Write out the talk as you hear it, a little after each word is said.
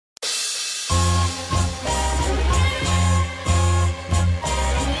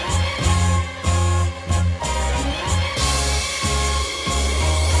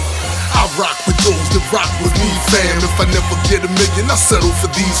rock with me, fam. If I never get a million, I settle for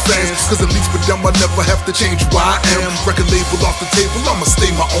these fans. Cause at least with them I never have to change who I am. Record label off the table, I'ma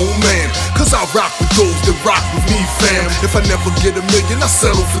stay my own man. Cause I rock with those that rock with me, fam. If I never get a million, I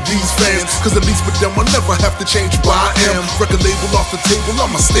settle for these fans. Cause at least with them I never have to change who I am. Record label off the table,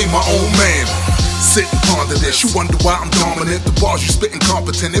 I'ma stay my own man. Sit and ponder this, you wonder why I'm dominant. The bars you spit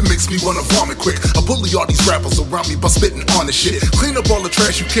incompetent, it makes me wanna vomit quick. I bully all these rappers around me by spitting honest shit. Clean up all the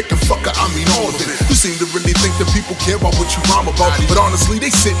trash you kick and fucker, I mean all of it. You seem to really think that people care about what you rhyme about, but honestly they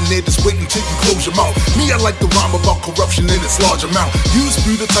sitting there just waiting till you close your mouth. Me, I like to rhyme about corruption in its large amount. You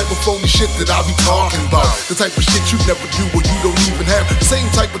spew the type of phony shit that I be talking about. The type of shit you never do or you don't even have. The same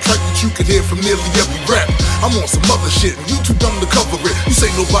type of track that you could hear from nearly every rap. I'm on some other shit and you too dumb to cover it. You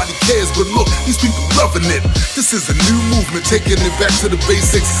say nobody cares, but look, these people loving it. This is a new movement, taking it back to the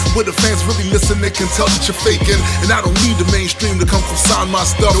basics. Where the fans really listen, they can tell that you're faking. And I don't need the mainstream to come co-sign my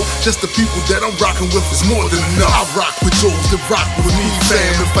stuff. Just the people that I'm rocking with is more than enough. I rock with those that rock with me,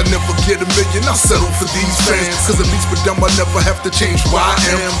 fam. If I never get a million, I settle for these fans. Cause at least with them I never have to change who I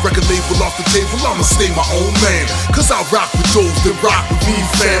am. Record label off the table, I'ma stay my own man. Cause I rock with those that rock with me,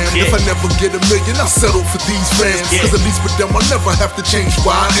 fam. If I never get a million, I settle for these fans. Cause at least with them I never have to change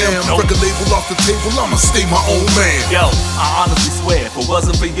who I am. Record label off the table, I'ma stay my own man. Yo, I honestly swear, if it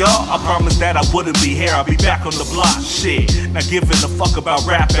wasn't for y'all, I promise that I wouldn't be here. I'll be back on the block, shit. Not giving a fuck about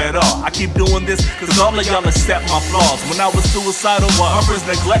rap at all. I keep doing this cause all of y'all accept my flaws. When I was suicidal, Herpes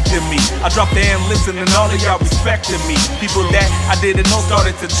neglected me. I dropped the and listen and all of y'all respected me. People that I didn't know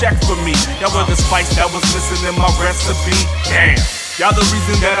started to check for me. Y'all were the spice that was missing in my recipe. Damn. Y'all the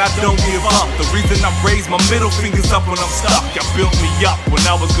reason that I don't give up. The reason I raise my middle fingers up when I'm stuck. Y'all built me up when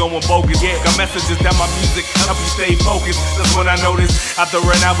I was going bogus. Got messages that my music help you stay focused. That's when I noticed after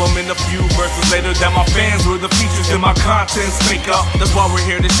an album and a few verses later that my fans were the features in my contents make up. That's why we're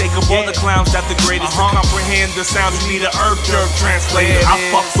here to shake up all the clowns that the greatest. To comprehend the sound you need a herb translator. I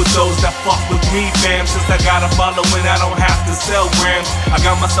fuck with those that fuck with me, fam. Since I got a following, I don't have to sell grams. I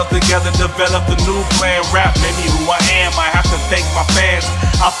got myself together, developed a new plan. Rap made me who I am. I have to thank my fans.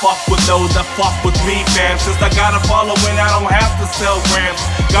 I fuck with those that fuck with me, fam. Since I got a following, I don't have to sell grams.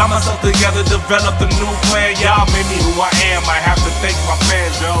 Got myself together, developed a new plan. Y'all made me who I am. I have to thank my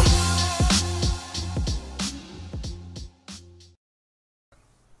fans, yo.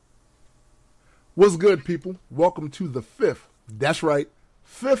 What's good, people? Welcome to the fifth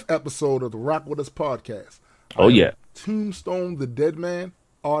episode of the Rock With Us podcast. Oh, yeah. Tombstone, the Deadman,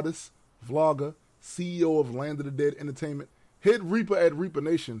 artist, vlogger, CEO of Land of the Dead Entertainment, Head Reaper at Reaper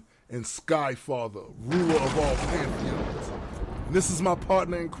Nation, and Skyfather, ruler of all pantheons. And this is my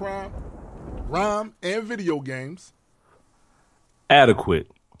partner in crime, rhyme, and video games, Adekwit.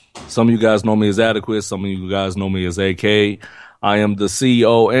 Some of you guys know me as Adekwit. Some of you guys know me as AK. I am the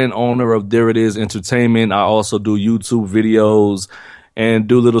CEO and owner of There It Is Entertainment. I also do YouTube videos and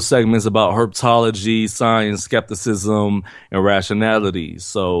do little segments about herpetology, science, skepticism, and rationality.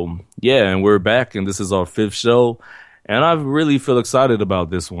 So, yeah, and we're back, and this is our fifth show. And I really feel excited about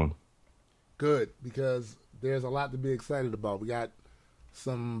this one. Good, because there's a lot to be excited about. We got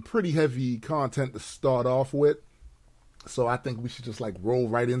some pretty heavy content to start off with, so I think we should just roll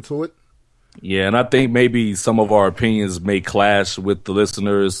right into it. Yeah, and I think maybe some of our opinions may clash with the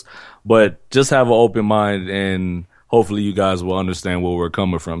listeners, but just have an open mind, and hopefully you guys will understand where we're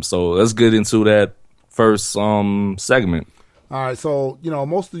coming from. So let's get into that first segment. All right, so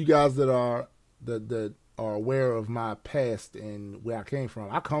most of you guys that are aware of my past and where I came from.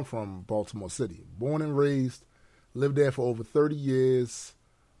 I come from Baltimore City, born and raised, lived there for over 30 years,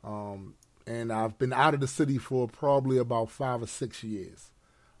 and I've been out of the city for probably about 5 or 6 years.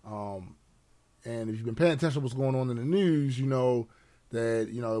 And if you've been paying attention to what's going on in the news, you know that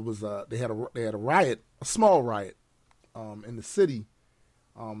it was they had a riot, a small riot, in the city,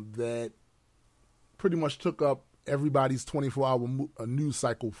 that pretty much took up everybody's 24-hour news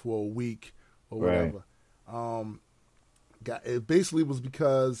cycle for a week or whatever. Right. It basically was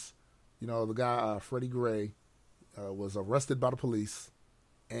because, the guy, Freddie Gray, was arrested by the police,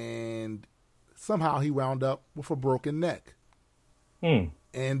 and somehow he wound up with a broken neck. And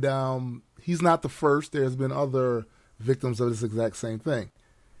he's not the first. There's been other victims of this exact same thing,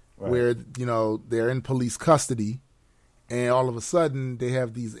 where, they're in police custody, and all of a sudden they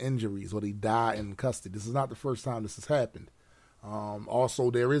have these injuries or they die in custody. This is not the first time this has happened.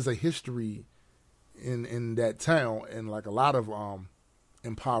 Also, there is a history in that town, and like a lot of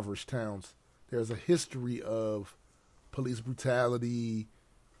impoverished towns, there's a history of police brutality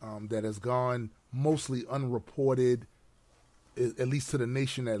that has gone mostly unreported, at least to the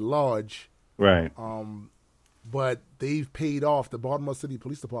nation at large. Right. but they've paid off. The Baltimore City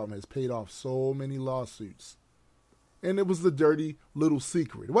Police Department has paid off so many lawsuits. And it was the dirty little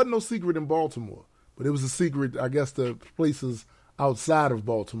secret. It wasn't no secret in Baltimore, but it was a secret, I guess, to places outside of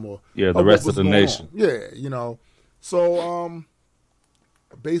Baltimore. Yeah, the rest of the nation. Yeah, you know. So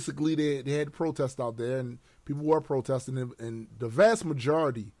basically they had protests out there, and people were protesting, and the vast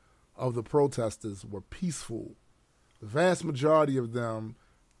majority of the protesters were peaceful. The vast majority of them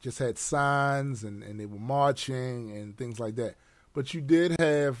just had signs, and they were marching and things like that. But you did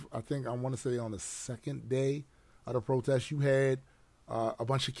have, I want to say on the second day of the protest, you had a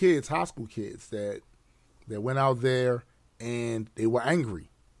bunch of kids, high school kids, that went out there and they were angry.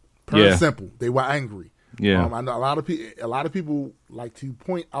 Pure and simple, they were angry. Yeah, I know a lot of people like to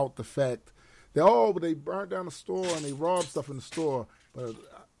point out the fact that they burned down the store and they robbed stuff in the store. But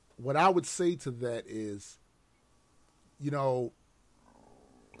what I would say to that is, you know,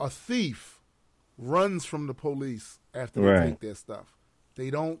 a thief runs from the police after they take their stuff. They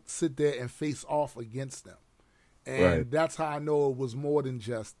don't sit there and face off against them. And that's how I know it was more than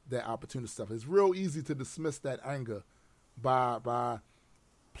just that opportunity stuff. It's real easy to dismiss that anger by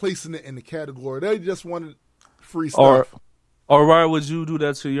placing it in the category they just wanted free stuff. Or why would you do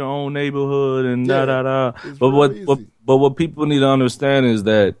that to your own neighborhood and da. But what people need to understand is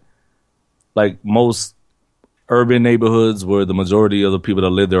that, like, most urban neighborhoods where the majority of the people that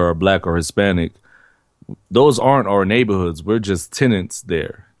live there are black or Hispanic, those aren't our neighborhoods. We're just tenants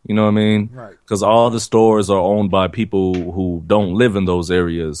there. You know what I mean? Right. Because all the stores are owned by people who don't live in those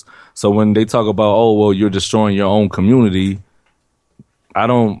areas. So when they talk about, oh, well, you're destroying your own community, I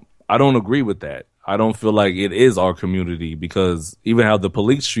don't agree with that. I don't feel like it is our community, because even how the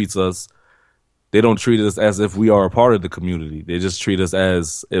police treats us, they don't treat us as if we are a part of the community. They just treat us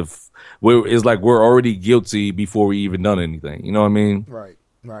as if it's like we're already guilty before we even done anything. You know what I mean? Right.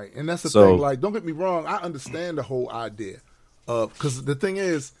 And that's the thing. Like, don't get me wrong. I understand the whole idea of, because the thing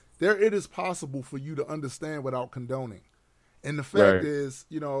is, it is possible for you to understand without condoning. And the fact is,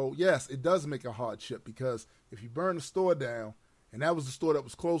 you know, yes, it does make a hardship, because if you burn the store down and that was the store that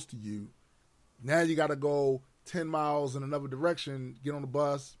was close to you, now you got to go 10 miles in another direction, get on the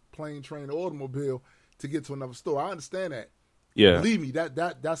bus, plane, train, or automobile to get to another store. I understand that. Yeah. Believe me,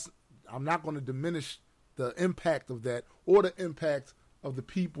 that's I'm not going to diminish the impact of that or the impact of the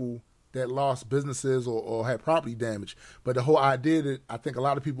people that lost businesses or had property damage. But the whole idea that I think a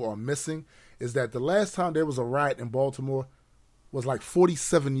lot of people are missing is that the last time there was a riot in Baltimore was like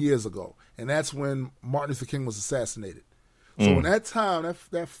 47 years ago. And that's when Martin Luther King was assassinated. So in that time,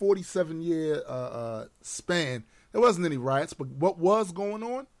 that 47-year span, there wasn't any riots. But what was going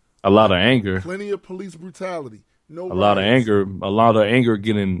on? A lot of anger. Plenty of police brutality. A lot of anger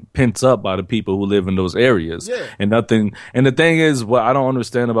getting pent up by the people who live in those areas. Yeah. And the thing is, what I don't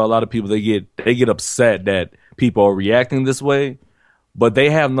understand about a lot of people, they get upset that people are reacting this way, but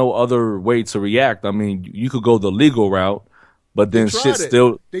they have no other way to react. I mean, you could go the legal route, but then shit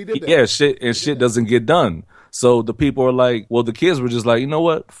doesn't get done. So the people are like, well, the kids were just like, you know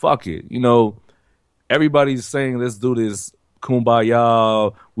what? Fuck it. You know, everybody's saying, let's do this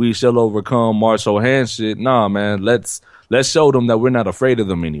kumbaya, we shall overcome, martial hand shit. Nah, man, let's show them that we're not afraid of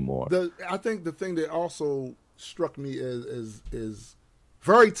them anymore. I think the thing that also struck me is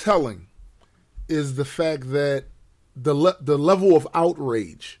very telling is the fact that the level of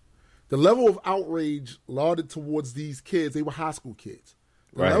outrage lauded towards these kids. They were high school kids.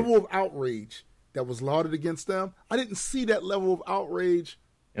 The level of outrage that was lauded against them, I didn't see that level of outrage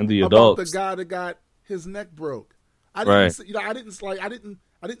in the about adults. the guy that got his neck broke. I didn't see, I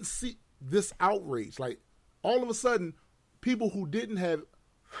didn't see this outrage. Like, all of a sudden, people who didn't have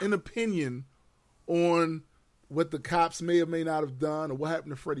an opinion on what the cops may or may not have done or what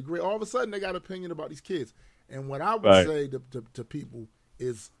happened to Freddie Gray, all of a sudden they got an opinion about these kids. And what I would say to people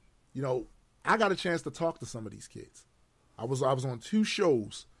is, you know, I got a chance to talk to some of these kids. I was on 2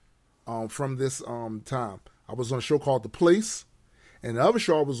 shows from this time. I was on a show called The Place, and the other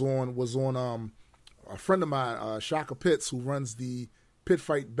show I was on a friend of mine, Shaka Pitts, who runs the Pit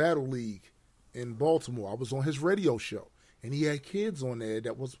Fight Battle League in Baltimore. I was on his radio show, and he had kids on there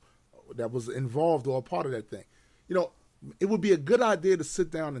that was involved or a part of that thing. You know, it would be a good idea to sit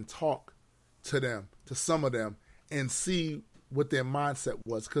down and talk to some of them, and see what their mindset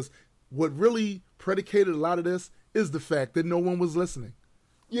was. Because what really predicated a lot of this is the fact that no one was listening.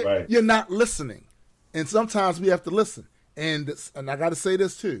 You're not listening. And sometimes we have to listen. And I got to say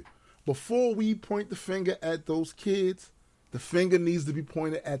this too. Before we point the finger at those kids, the finger needs to be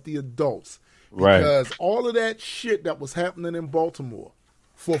pointed at the adults. Because all of that shit that was happening in Baltimore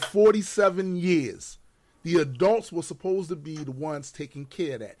for 47 years, The adults were supposed to be the ones taking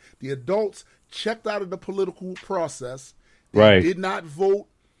care of that. The adults checked out of the political process. They did not vote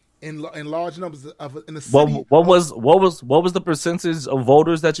in large numbers in the city. What was the percentage of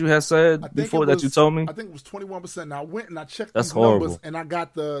voters that you had said before that you told me? I think it was 21%. Now I went and I checked That's these horrible. numbers, and I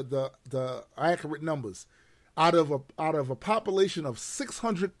got the accurate numbers. Out of a population of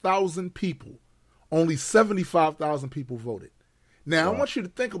 600,000 people, only 75,000 people voted. Now I want you to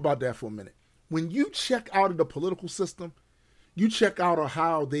think about that for a minute. When you check out of the political system, you check out on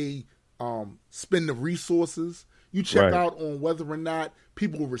how they spend the resources. You check out on whether or not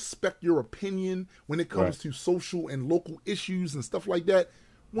people respect your opinion when it comes to social and local issues and stuff like that.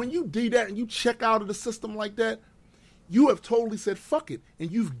 When you do that and you check out of the system like that, you have totally said fuck it,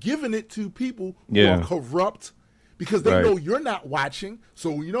 and you've given it to people who are corrupt. Because they know you're not watching,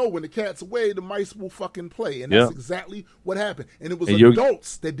 so when the cat's away, the mice will fucking play, and that's exactly what happened. And it was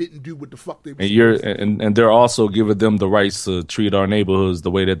adults that didn't do what the fuck they were supposed to do. And they're also giving them the rights to treat our neighborhoods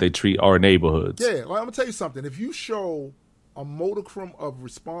the way that they treat our neighborhoods. Yeah, well, I'm gonna tell you something. If you show a modicum of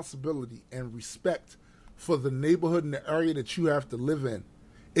responsibility and respect for the neighborhood and the area that you have to live in,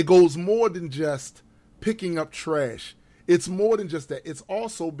 it goes more than just picking up trash. It's more than just that. It's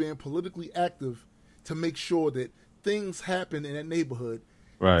also being politically active to make sure that things happen in that neighborhood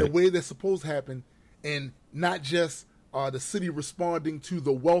the way they're supposed to happen, and not just the city responding to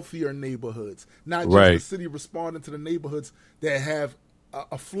the wealthier neighborhoods, not just the city responding to the neighborhoods that have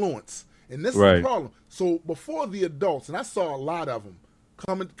affluence. And this is the problem. So before the adults, and I saw a lot of them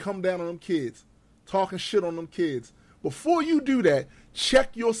come down on them kids, talking shit on them kids. Before you do that,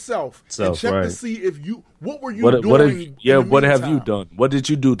 check yourself and check to see if what were you doing. What have you done? What did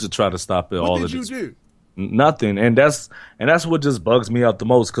you do to try to stop it? What did you do? Nothing. And that's what just bugs me out the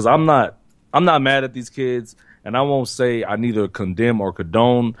most, because I'm not mad at these kids, and I won't say I neither condemn or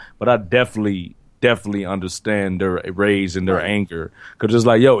condone, but I definitely understand their rage and their anger, because it's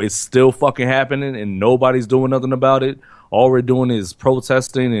like, it's still fucking happening and nobody's doing nothing about it. All we're doing is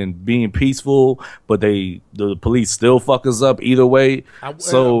protesting and being peaceful, but the police still fuck us up either way.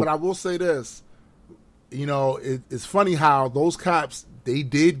 But I will say this, it's funny how those cops, they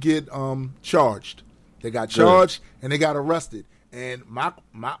did get charged. They got charged and they got arrested. And my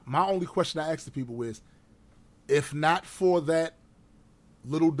only question I ask the people is, if not for that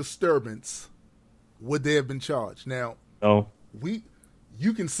little disturbance, would they have been charged? Now,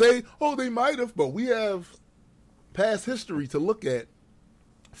 you can say, they might have, but we have past history to look at,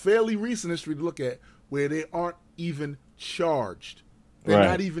 fairly recent history to look at, where they aren't even charged. They're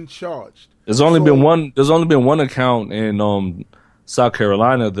not even charged. There's only been one account in South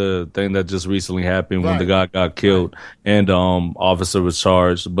Carolina, the thing that just recently happened when the guy got killed and officer was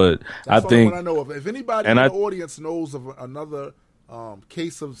charged. But that's I think I know of. If anybody in the audience knows of another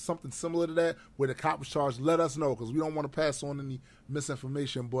case of something similar to that where the cop was charged, let us know, because we don't want to pass on any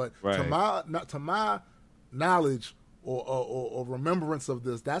misinformation. But to my knowledge or remembrance of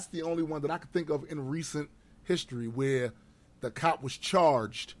this, that's the only one that I could think of in recent history where the cop was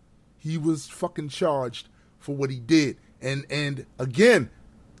charged. He was fucking charged for what he did. And again,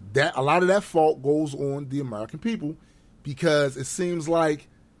 that a lot of that fault goes on the American people, because it seems like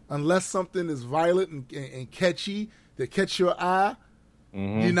unless something is violent and catchy that catch your eye,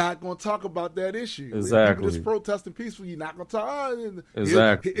 you're not going to talk about that issue. Exactly. If people just protesting peacefully, you're not going to talk.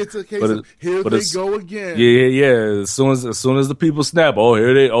 Exactly. It's a case of here they go again. Yeah. As soon as the people snap,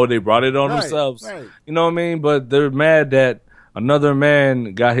 they brought it on themselves. Right. You know what I mean? But they're mad that another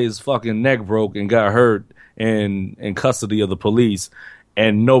man got his fucking neck broke and got hurt in custody of the police,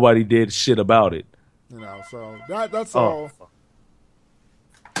 and nobody did shit about it. So that's all.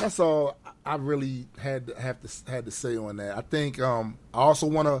 That's all I really had to say on that. I think I also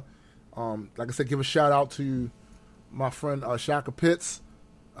want to, like I said, give a shout out to my friend Shaka Pitts,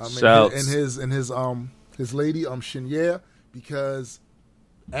 and his lady Shinya, because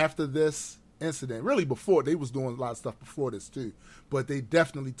after this incident, really before, they was doing a lot of stuff before this too, but they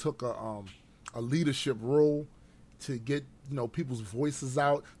definitely took a leadership role to get people's voices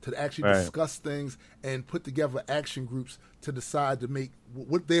out, to actually discuss things and put together action groups to decide to make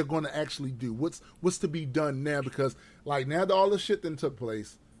what they're going to actually do, what's to be done now, because like now that all this shit then took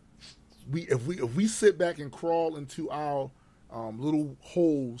place, if we sit back and crawl into our little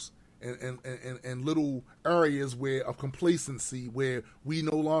holes and little areas of complacency where we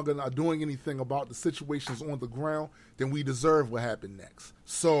no longer are doing anything about the situations on the ground, then we deserve what happened next.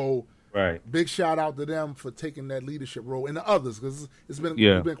 So big shout out to them for taking that leadership role, and the others, because it's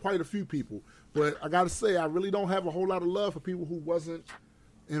been quite a few people. But I got to say, I really don't have a whole lot of love for people who wasn't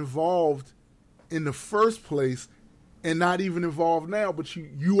involved in the first place and not even involved now, but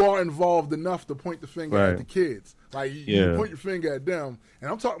you are involved enough to point the finger at the kids. Like you point your finger at them,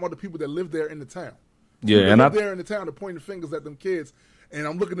 and I'm talking about the people that live there in the town. And live there in the town to point the fingers at them kids, and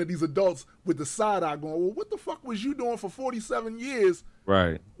I'm looking at these adults with the side eye, going, "Well, what the fuck was you doing for 47 years?"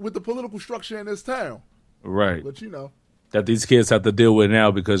 Right. With the political structure in this town. Right. But that these kids have to deal with now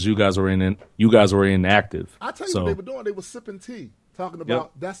because you guys were inactive. I tell you what they were doing. They were sipping tea, talking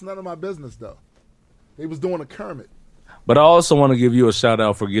about that's none of my business though. They was doing a Kermit. But I also want to give you a shout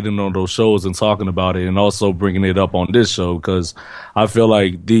out for getting on those shows and talking about it, and also bringing it up on this show, because I feel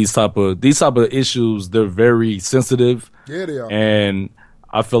like these type of issues, they're very sensitive. Yeah, they are. And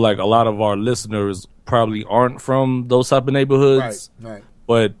I feel like a lot of our listeners probably aren't from those type of neighborhoods. Right.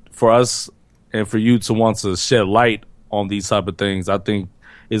 But for us and for you to want to shed light on these type of things, I think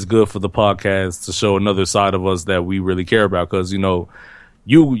it's good for the podcast to show another side of us that we really care about, because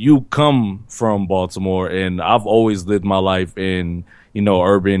you come from Baltimore, and I've always lived my life in,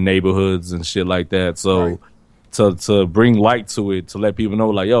 urban neighborhoods and shit like that. So to bring light to it, to let people know,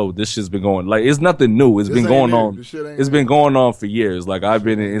 like, yo, this shit's been going, like, it's nothing new. It's been going on. It's been going on for years. Like, I've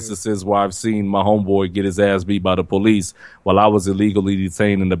been in instances where I've seen my homeboy get his ass beat by the police while I was illegally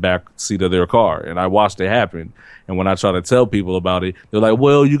detained in the back seat of their car, and I watched it happen. And when I try to tell people about it, they're like,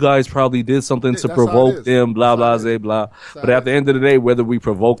 well, you guys probably did something to provoke them, blah, blah, blah, blah. But at the end of the day, whether we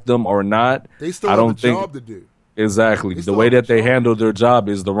provoke them or not, they still have a job to do. Exactly. The way that they handle their job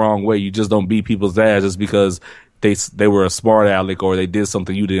is the wrong way. You just don't beat people's ass just because they were a smart aleck or they did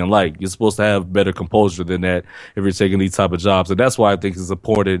something you didn't like. You're supposed to have better composure than that if you're taking these type of jobs. And that's why I think it's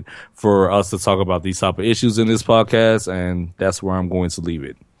important for us to talk about these type of issues in this podcast, and that's where I'm going to leave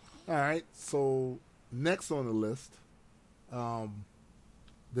it. All right. So next on the list,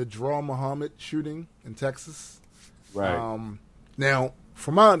 the Draw Muhammad shooting in Texas. Right. Now,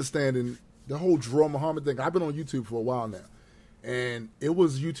 from my understanding, the whole Draw Muhammad thing, I've been on YouTube for a while now, and it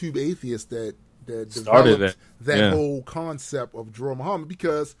was YouTube atheists that developed that whole concept of Draw Muhammad,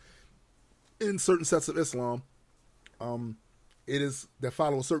 because in certain sets of Islam, it is that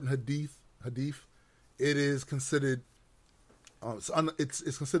follow a certain hadith, it is considered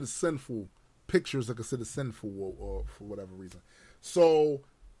it's considered sinful. Pictures are considered sinful or for whatever reason. So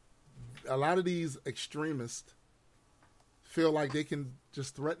a lot of these extremists feel like they can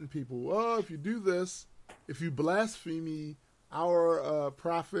just threaten people. Oh, if you do this, if you blaspheme our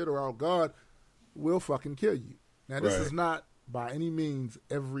prophet or our God, we'll fucking kill you. Now, this is not by any means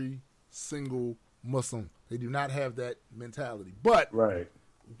every single Muslim. They do not have that mentality. But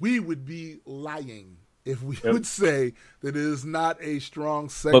we would be lying if we would say that it is not a strong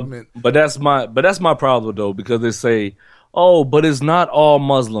segment. But that's my problem though, because they say, oh, but it's not all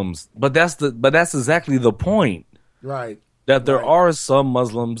Muslims. But that's exactly the point. Right. That there are some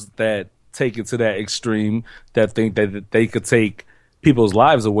Muslims that take it to that extreme, that think that they could take people's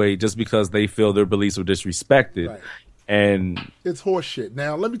lives away just because they feel their beliefs are disrespected. Right. And it's horseshit.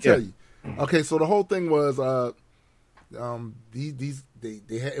 Now, let me tell you. Okay, so the whole thing was it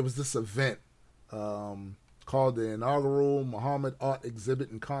was this event called the inaugural Muhammad Art Exhibit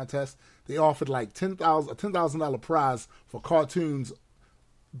and Contest. They offered like $10,000 prize for cartoons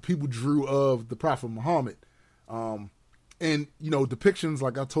people drew of the Prophet Muhammad. And, depictions,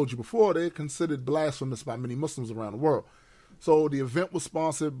 like I told you before, they're considered blasphemous by many Muslims around the world. So the event was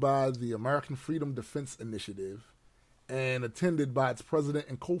sponsored by the American Freedom Defense Initiative and attended by its president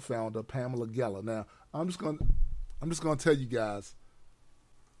and co-founder, Pamela Geller. Now, I'm just gonna tell you guys,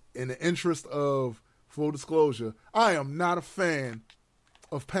 in the interest of full disclosure, I am not a fan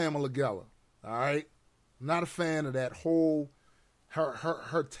of Pamela Geller. All right, not a fan of that whole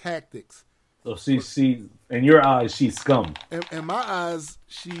her tactics. So she in your eyes, she's scum. In my eyes,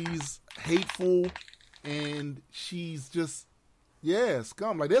 she's hateful, and she's just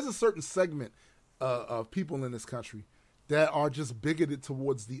scum. Like, there's a certain segment of people in this country that are just bigoted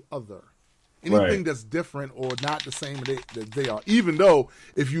towards the other. Anything that's different or not the same that they are. Even though,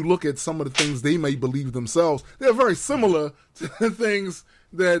 if you look at some of the things they may believe themselves, they're very similar to the things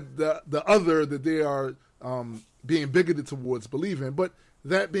that the other that they are being bigoted towards believe in. But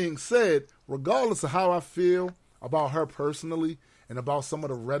that being said, regardless of how I feel about her personally and about some of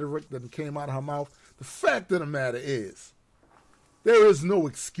the rhetoric that came out of her mouth, the fact of the matter is, there is no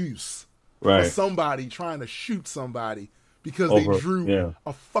excuse for somebody trying to shoot somebody because they drew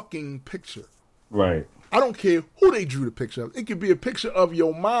a fucking picture. Right. I don't care who they drew the picture of. It could be a picture of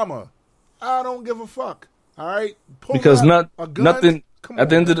your mama. I don't give a fuck. All right? Because nothing. At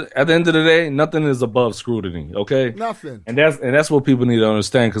the end of the day, nothing is above scrutiny. Okay. Nothing. And that's what people need to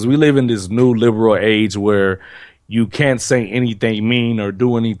understand, because we live in this new liberal age where you can't say anything mean or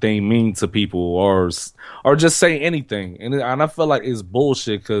do anything mean to people or just say anything. And I feel like it's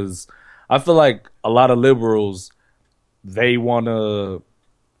bullshit because I feel like a lot of liberals, they're like,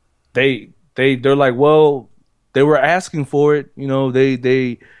 well, they were asking for it. You know,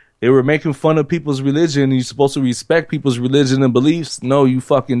 they were making fun of people's religion. You're supposed to respect people's religion and beliefs. No, you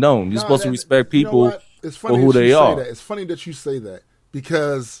fucking don't. You're supposed to respect people for who they are. It's funny that you say that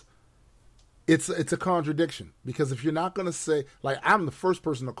because it's a contradiction. Because if you're not going to say, like, I'm the first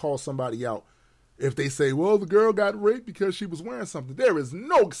person to call somebody out if they say, well, the girl got raped because she was wearing something. There is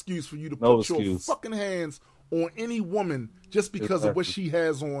no excuse for you to put your fucking hands on any woman just because of what she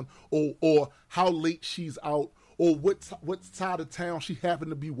has on or how late she's out or what side of town she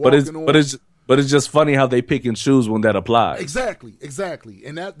happened to be walking on. But it's just funny how they pick and choose when that applies. Exactly.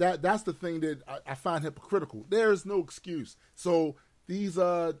 And that's the thing that I find hypocritical. There is no excuse. So these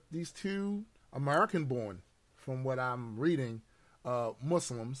two American-born, from what I'm reading,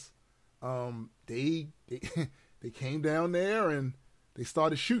 Muslims, they came down there and they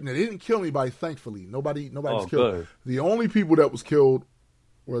started shooting. They didn't kill anybody, thankfully. Nobody was killed. Good. The only people that was killed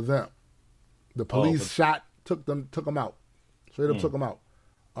were them. The police took them out. Straight up took them out.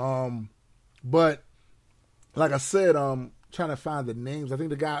 But like I said, trying to find the names. I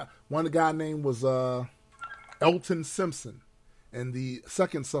think one of the guy name was Elton Simpson, and the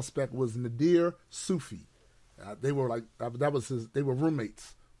second suspect was Nadir Sufi. They were like they were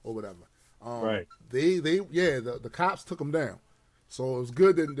roommates or whatever. Right. The cops took them down. So it was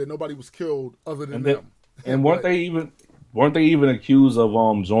good that nobody was killed other than them. And weren't they even accused of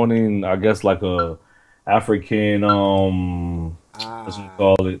joining, I guess, like a African what you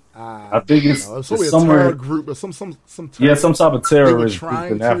call it? I think it's somewhere a terror group or some type of terrorist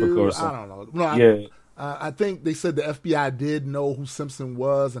group in Africa or something. I don't know. I think they said the FBI did know who Simpson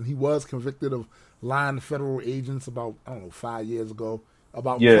was, and he was convicted of lying to federal agents about 5 years ago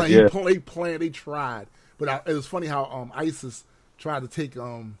about playing. They tried, but it was funny how ISIS tried to take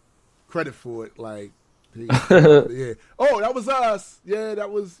credit for it, like, yeah. Oh, that was us. Yeah,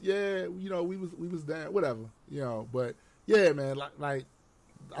 that was we was down, whatever, But yeah, man, like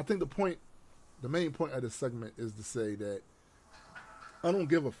I think the main point of this segment is to say that I don't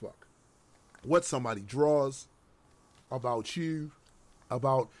give a fuck what somebody draws about you,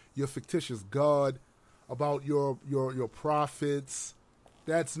 about your fictitious God, about your prophets.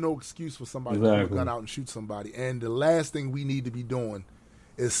 That's no excuse for somebody to pull a gun out and shoot somebody. And the last thing we need to be doing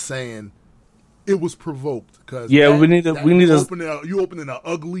is saying it was provoked. Because you opening an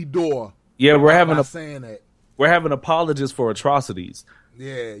ugly door. Yeah, we're having apologists for atrocities.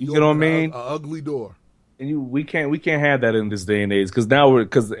 Yeah, you know what I mean? An ugly door. And we can't have that in this day and age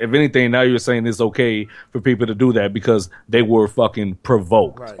because if anything, now you're saying it's okay for people to do that because they were fucking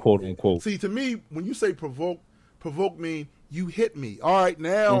provoked, quote unquote. See, to me, when you say provoke mean you hit me. All right,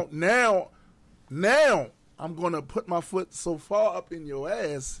 now I'm gonna put my foot so far up in your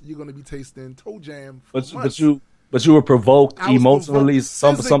ass, you're gonna be tasting toe jam. But you were provoked emotionally.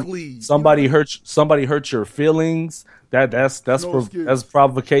 Somebody hurt your feelings. That's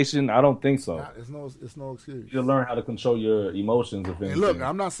provocation. I don't think so. It's no excuse. You learn how to control your emotions. And look,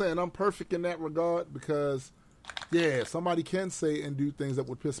 I'm not saying I'm perfect in that regard because, somebody can say and do things that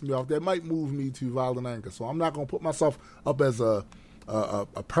would piss me off that might move me to violent anger. So I'm not gonna put myself up as a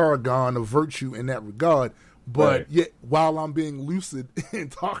paragon of virtue in that regard. But yet, while I'm being lucid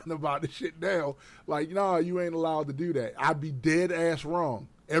and talking about this shit now, like, nah, you ain't allowed to do that. I'd be dead ass wrong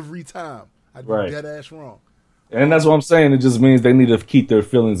every time. I'd be dead ass wrong. And that's what I'm saying. It just means they need to keep their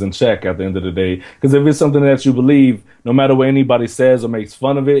feelings in check at the end of the day. Because if it's something that you believe, no matter what anybody says or makes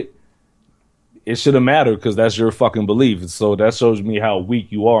fun of it, it shouldn't matter because that's your fucking belief. So that shows me how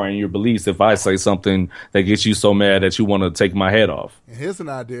weak you are in your beliefs if I say something that gets you so mad that you want to take my head off. And here's an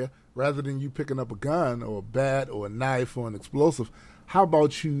idea. Rather than you picking up a gun or a bat or a knife or an explosive, how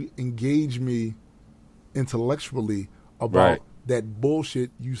about you engage me intellectually about that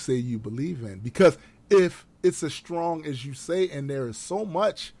bullshit you say you believe in? Because if it's as strong as you say and there is so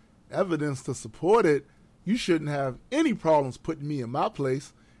much evidence to support it, you shouldn't have any problems putting me in my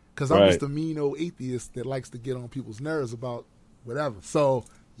place because I'm just a mean old atheist that likes to get on people's nerves about whatever. So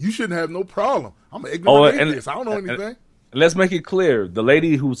you shouldn't have no problem. I'm an ignorant atheist. I don't know anything. Let's make it clear. The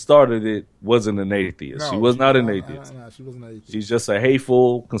lady who started it wasn't an atheist. She was not an atheist. No, she wasn't an atheist. She's just a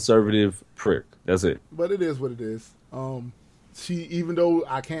hateful, conservative prick. That's it. But it is what it is. She, even though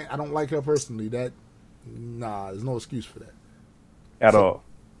I don't like her personally, there's no excuse for that. At all.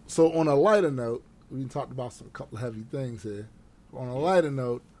 So on a lighter note, we talked about a couple of heavy things here. On a lighter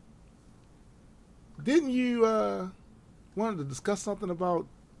note, didn't you wanted to discuss something about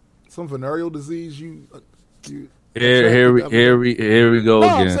some venereal disease you Here we go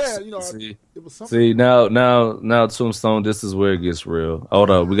No, again. I'm saying, you know, it was something. See now Tombstone, this is where it gets real. Hold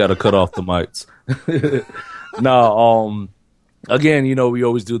up, we got to cut off the mics. No, again, you know, we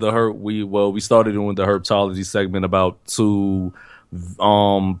always do the herp. We started doing the herpetology segment about 2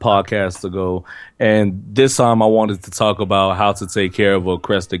 podcasts ago, and this time I wanted to talk about how to take care of a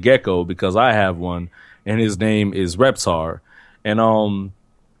crested gecko because I have one, and his name is Reptar, and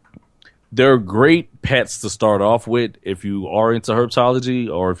they're great pets to start off with if you are into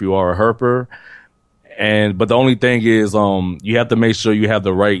herpetology or if you are a herper. But the only thing is, you have to make sure you have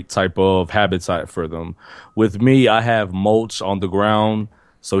the right type of habitat for them. With me, I have mulch on the ground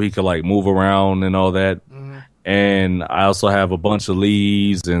so he could like move around and all that. Mm-hmm. And I also have a bunch of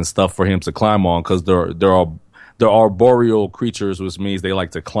leaves and stuff for him to climb on because they're arboreal creatures, which means they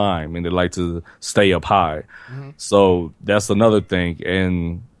like to climb and they like to stay up high. Mm-hmm. So that's another thing.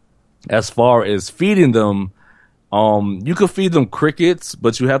 And as far as feeding them, you can feed them crickets,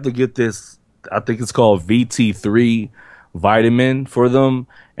 but you have to get this, I think it's called VT3 vitamin for them,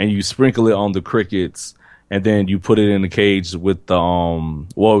 and you sprinkle it on the crickets, and then you put it in the cage with the,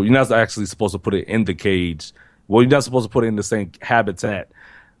 well, you're not actually supposed to put it in the cage. Well, you're not supposed to put it in the same habitat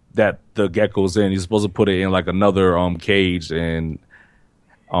that the gecko's in. You're supposed to put it in like another cage and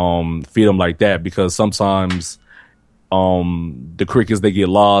feed them like that because sometimes the crickets, they get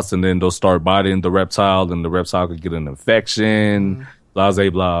lost and then they'll start biting the reptile and the reptile could get an infection, blah, blah,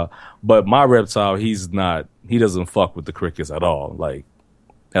 blah. But my reptile, he doesn't fuck with the crickets at all, like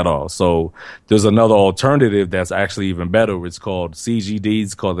at all. So there's another alternative that's actually even better. It's called CGD.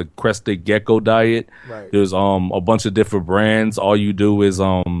 It's called the Crested Gecko Diet. Right. There's a bunch of different brands. All you do is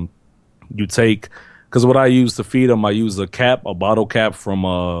you take, because what I use to feed them, I use a bottle cap from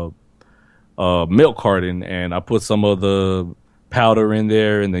a milk carton, and I put some of the powder in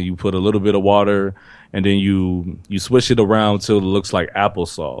there, and then you put a little bit of water, and then you swish it around till it looks like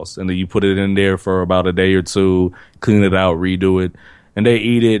applesauce, and then you put it in there for about a day or two, clean it out, redo it, and they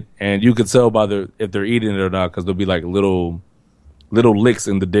eat it, and you can tell by if they're eating it or not because there'll be like little licks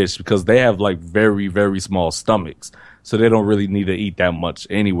in the dish because they have like very, very small stomachs, so they don't really need to eat that much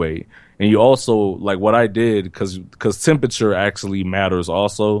anyway. And you also, like what I did, because temperature actually matters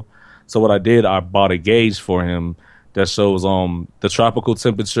also. So what I did, I bought a gauge for him that shows the tropical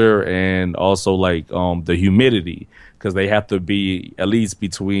temperature and also like the humidity, because they have to be at least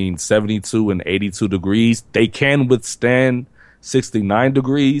between 72 and 82 degrees. They can withstand 69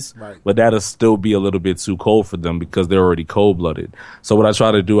 degrees, right, but that'll still be a little bit too cold for them because they're already cold-blooded. So what I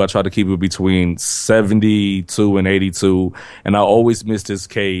try to do, I try to keep it between 72 and 82, and I always miss this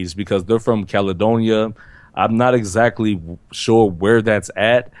cage because they're from Caledonia. I'm not exactly sure where that's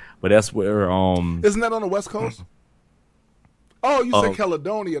at, but that's where Isn't that on the West Coast? Oh, you said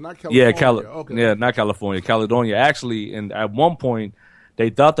Caledonia, not California. Yeah, okay. Yeah, not California, Caledonia. Actually, and at one point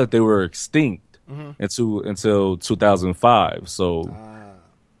they thought that they were extinct until 2005. So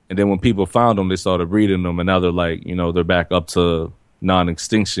and then when people found them, they started breeding them, and now they're like, they're back up to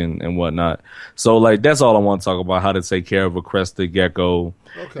non-extinction and whatnot. So like that's all I want to talk about, how to take care of a crested gecko.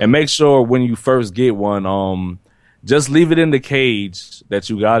 Okay. And make sure when you first get one, just leave it in the cage that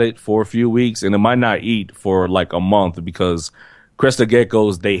you got it for a few weeks, and it might not eat for like a month because crested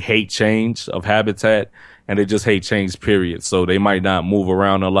geckos, they hate change of habitat, and they just hate change, period. So they might not move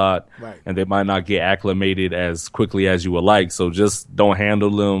around a lot, right, and they might not get acclimated as quickly as you would like. So just don't handle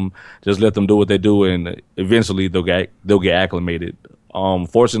them. Just let them do what they do, and eventually they'll get acclimated.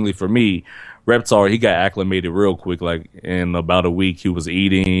 Fortunately for me, Reptar, he got acclimated real quick. Like in about a week, he was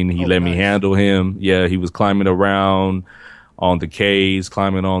eating. He let me handle him. Yeah, he was climbing around on the cage,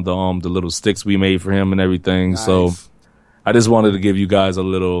 climbing on the little sticks we made for him and everything. Nice. So I just wanted to give you guys a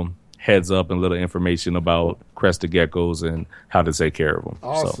little heads up and a little information about crested geckos and how to take care of them.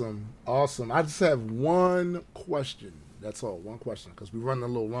 Awesome. I just have one question. That's all. One question, because we're running a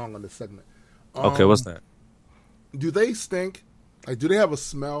little long on this segment. Okay, what's that? Do they stink? Like, do they have a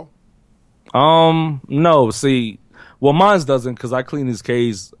smell? No. See, well, mine doesn't, because I clean his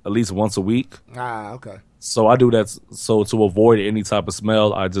cage at least once a week. Ah, okay. So I do that. So to avoid any type of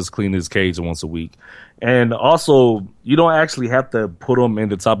smell, I just clean his cage once a week. And also, you don't actually have to put him in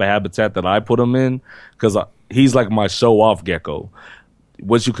the type of habitat that I put him in, because he's like my show-off gecko.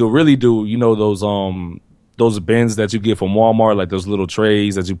 What you could really do, those bins that you get from Walmart, like those little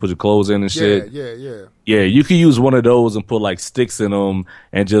trays that you put your clothes in and shit. Yeah, you can use one of those and put like sticks in them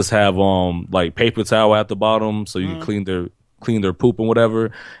and just have like paper towel at the bottom so you can clean their poop and whatever,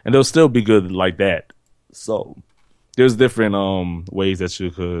 and they'll still be good like that. So there's different ways that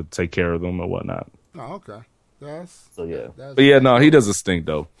you could take care of them or whatnot. Oh, okay. But yeah, no, he doesn't stink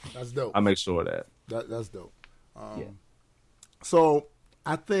though. That's dope. I make sure of that. That's dope. So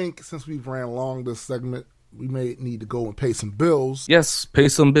I think since we've ran along this segment, we may need to go and pay some bills. Yes, pay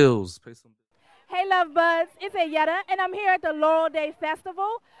some bills. Hey, Love Buds, it's Ayetta, and I'm here at the Laurel Day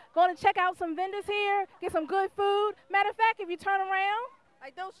Festival. Going to check out some vendors here, get some good food. Matter of fact, if you turn around,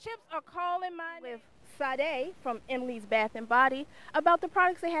 like those chips are calling my name. With Sade from Emily's Bath and Body about the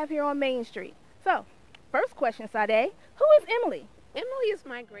products they have here on Main Street. So, first question, Sade, who is Emily? Emily is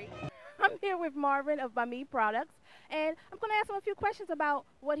my great. I'm here with Marvin of Bami Products, and I'm going to ask him a few questions about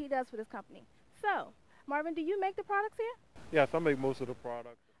what he does for this company. So, Marvin, do you make the products here? Yes, I make most of the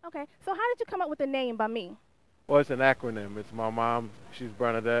products. Okay, so how did you come up with the name Bami? Well, it's an acronym. It's my mom, she's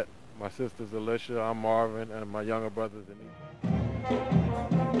Bernadette, my sister's Alicia, I'm Marvin, and my younger brother's Denise.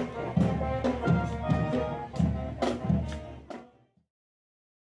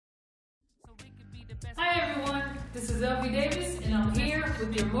 Hi everyone, this is Elvie Davis, and I'm here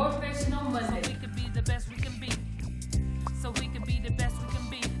with your Motivational Monday. So we could be the best we can be. So we could be the best we can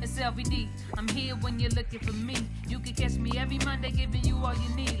be. It's LVD. I'm here when you're looking for me. You can catch me every Monday, giving you all you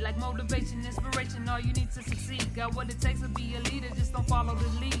need. Like motivation, inspiration, all you need to succeed. Got what it takes to be a leader, just don't follow the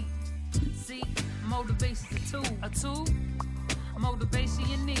lead. See, motivation's a tool. Motivation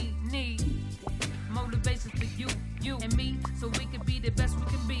you need. Motivation's for you and me. So we can be the best we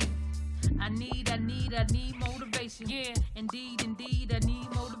can be. I need motivation. Yeah, indeed, I need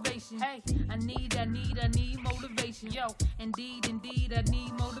motivation. Hey, I need motivation. Yo, indeed, I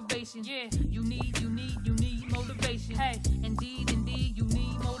need motivation. Yeah, you need motivation. Hey, indeed, you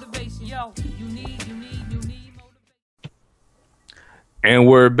need motivation. Yo, you need motivation. And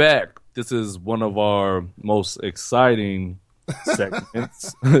we're back. This is one of our most exciting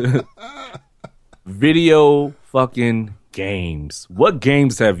segments. Video fucking games. What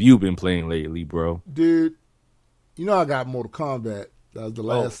games have you been playing lately, bro? Dude, you know I got Mortal Kombat. That was the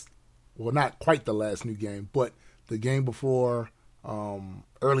last, well, not quite the last new game, but the game before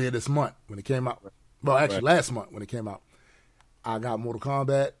earlier this month when it came out. Well, actually last month when it came out. I got Mortal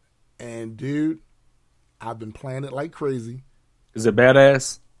Kombat, and dude, I've been playing it like crazy. Is it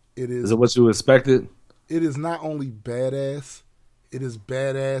badass? It is. Is it what you expected? It is not only badass, it is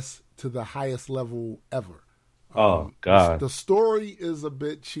badass to the highest level ever. Oh, God. The story is a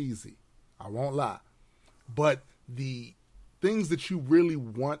bit cheesy. I won't lie. But the things that you really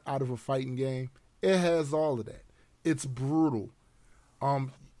want out of a fighting game, it has all of that. It's brutal.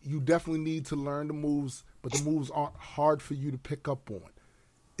 You definitely need to learn the moves, but the moves aren't hard for you to pick up on.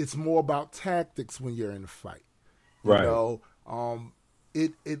 It's more about tactics when you're in a fight. Right. You know,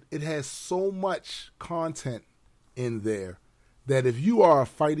 it has so much content in there that if you are a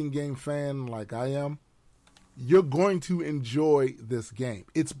fighting game fan like I am, you're going to enjoy this game.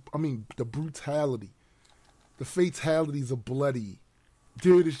 The brutality, the fatalities are bloody,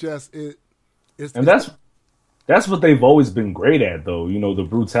 dude. It's just that's what they've always been great at, though. You know, the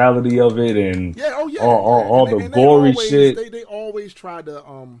brutality of it and all the gory shit. They always try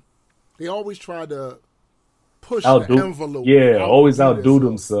to push outdo, the envelope. Yeah, always outdo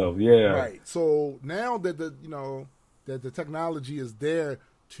themselves. Yeah, right. So now that the technology is there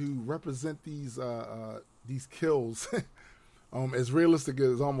to represent these kills as realistic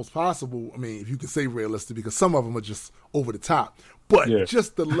as almost possible. I mean, if you can say realistic, because some of them are just over the top. But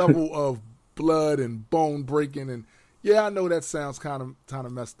just the level of blood and bone breaking, and I know that sounds kind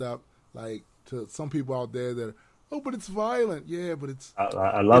of messed up, like to some people out there that, but it's violent. Yeah, but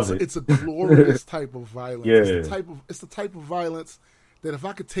I love it. It's a glorious type of violence. Yeah. It's the type of violence that if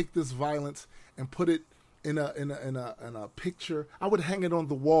I could take this violence and put it in a picture, I would hang it on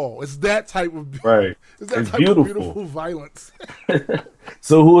the wall. It's that type of It's beautiful violence.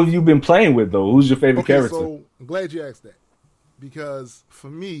 So who have you been playing with, though? Who's your favorite character? So I'm glad you asked that, because for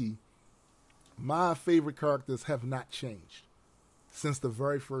me, my favorite characters have not changed since the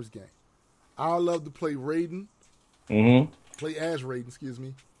very first game. I love to play Raiden. Mm-hmm. Play as Raiden, excuse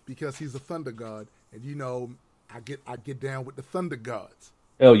me, because he's a thunder god, and I get down with the thunder gods.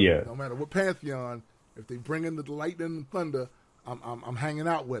 Hell yeah! No matter what pantheon, if they bring in the lightning and thunder, I'm hanging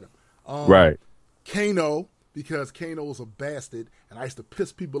out with them. Right. Kano, because Kano's a bastard, and I used to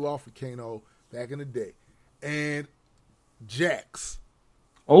piss people off with Kano back in the day. And Jax.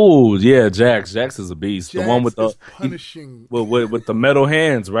 Oh yeah, Jax. Jax is a beast. Jax, the one with the punishing with the metal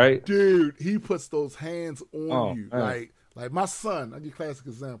hands, right? Dude, he puts those hands on you. Man. Like my son, I'll give you a classic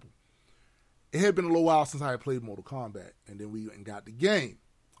example. It had been a little while since I had played Mortal Kombat, and then we went and got the game.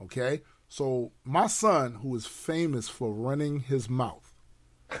 Okay? So my son, who is famous for running his mouth,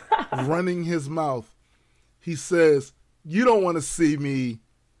 he says, "You don't want to see me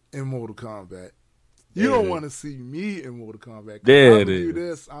in Mortal Kombat. You don't want to see me in Mortal Kombat. I'm going to do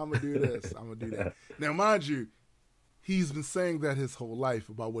this, I'm going to do this, I'm going to do that." Now, mind you, he's been saying that his whole life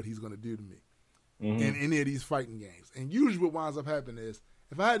about what he's going to do to me in any of these fighting games. And usually what winds up happening is,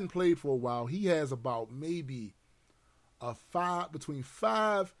 if I hadn't played for a while, he has about maybe between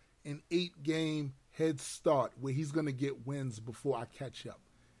 5 and 8 game head start where he's going to get wins before I catch up.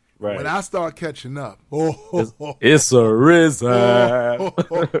 Right. When I start catching up, it's a risen.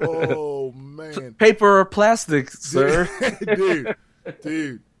 Oh, man. Paper or plastic, sir?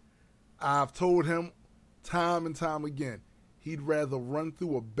 Dude, I've told him time and time again, he'd rather run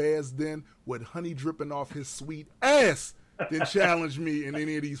through a bear's den with honey dripping off his sweet ass than challenge me in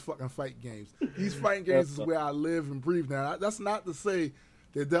any of these fucking fight games. These fighting games is where I live and breathe. Now, that's not to say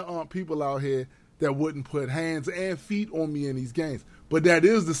that there aren't people out here that wouldn't put hands and feet on me in these games. But that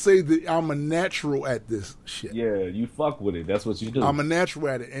is to say that I'm a natural at this shit. Yeah, you fuck with it. That's what you do. I'm a natural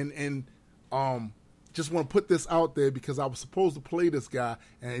at it. And just want to put this out there because I was supposed to play this guy,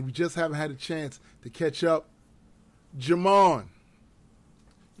 and we just haven't had a chance to catch up. Jamon,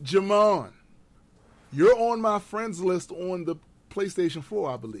 you're on my friends list on the PlayStation 4,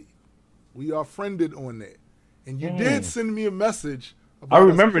 I believe. We are friended on there. And you did send me a message about I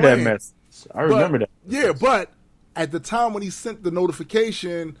remember that message. Yeah, but at the time when he sent the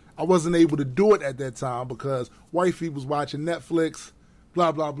notification, I wasn't able to do it at that time because wifey was watching Netflix,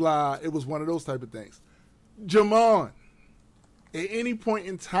 blah, blah, blah. It was one of those type of things. Jamon, at any point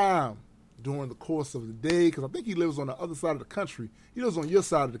in time during the course of the day, because I think he lives on the other side of the country. He lives on your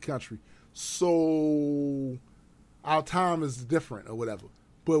side of the country. So our time is different or whatever.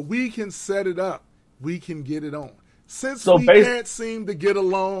 But we can set it up. We can get it on. Since we can't seem to get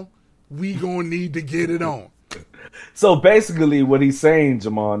along, we gonna need to get it on. So basically what he's saying,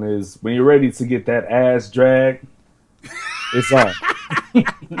 Jamon, is when you're ready to get that ass dragged, it's on.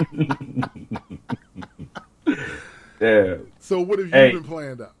 Yeah. So what have you been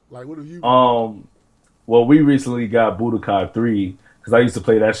playing up? Like, what have you been well, we recently got Budokai 3, because I used to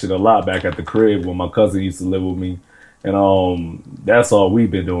play that shit a lot back at the crib when my cousin used to live with me. And that's all we've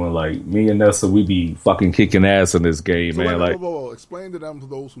been doing. Like, me and Nessa, we be fucking kicking ass in this game, man. Whoa. Explain to them, to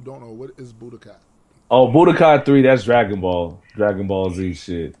those who don't know, what is Budokai? Oh, Budokai 3, that's Dragon Ball Z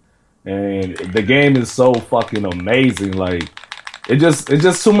shit. And the game is so fucking amazing. Like, it's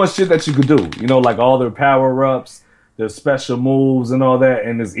just too much shit that you could do. You know, like all their power-ups, their special moves and all that,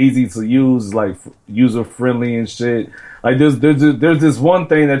 and it's easy to use, like user-friendly and shit. Like, there's this one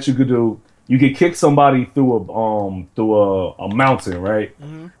thing that you could do. You could kick somebody through a mountain, right?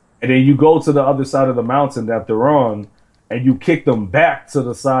 Mm-hmm. And then you go to the other side of the mountain that they're on, and you kick them back to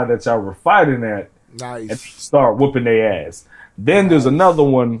the side that y'all were fighting at. Nice. And start whooping their ass. Then there's another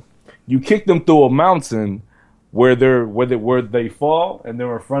one. You kick them through a mountain where they fall, and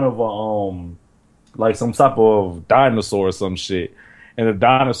they're in front of like some type of dinosaur or some shit, and the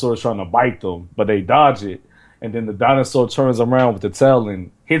dinosaur is trying to bite them, but they dodge it. And then the dinosaur turns around with the tail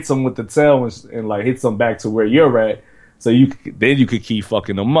and hits them with the tail and like hits them back to where you're at. So you could keep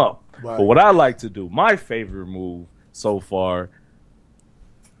fucking them up. Right. But what I like to do, my favorite move so far,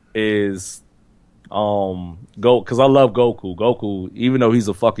 is go because I love Goku. Goku, even though he's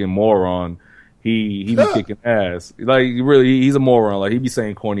a fucking moron, he be kicking ass. Like really, he's a moron. Like he be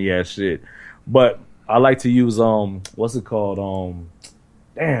saying corny ass shit. But I like to use what's it called?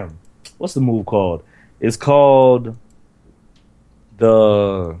 What's the move called? It's called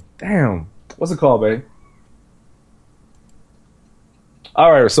what's it called, babe?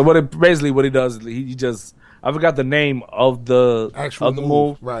 All right, so what he does, he just, I forgot the name of the actual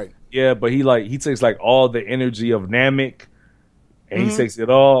move. Right. Yeah, but he takes like all the energy of Namek and he takes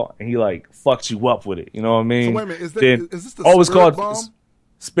it all and he like fucks you up with it. You know what I mean? So wait a minute, is this the it's called bomb?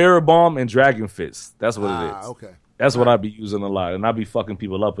 Spirit Bomb and Dragon Fist. That's what it is. Okay. That's what I be using a lot, and I be fucking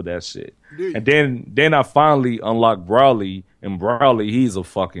people up with that shit. And then I finally unlocked Broly, and Broly, he's a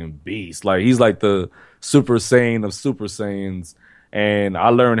fucking beast. Like he's like the Super Saiyan of Super Saiyans. And I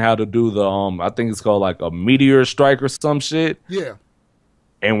learned how to do the I think it's called like a meteor strike or some shit. Yeah.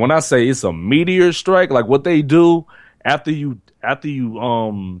 And when I say it's a meteor strike, like what they do after you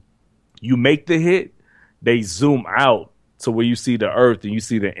make the hit, they zoom out to where you see the Earth and you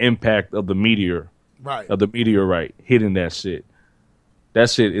see the impact of the meteor. Right. Of the meteorite hitting that shit.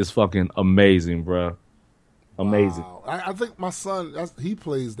 That shit is fucking amazing, bro. Amazing. Wow. I think my son, he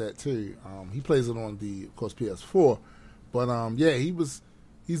plays that too. He plays it on the, of course, PS4. But yeah, he's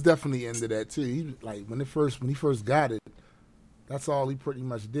definitely into that too. He like when he first got it, that's all he pretty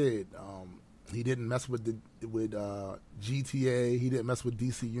much did. He didn't mess with GTA. He didn't mess with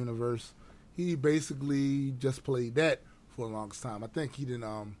DC Universe. He basically just played that for the longest time. I think he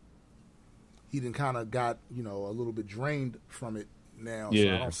didn't kind of got a little bit drained from it now, so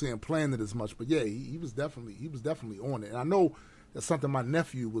I don't see him playing it as much. But yeah, he was definitely on it, and I know that's something my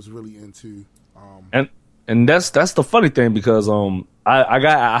nephew was really into. And that's the funny thing because I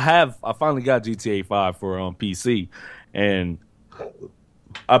finally got GTA 5 for PC, and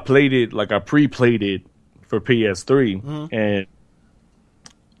I played it like I pre-played it for PS3, and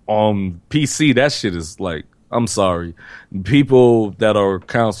on PC that shit is like, I'm sorry, people that are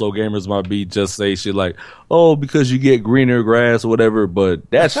console gamers might be just say shit like, oh, because you get greener grass or whatever, but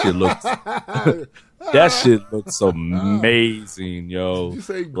that shit looks that shit looks amazing, yo. Did you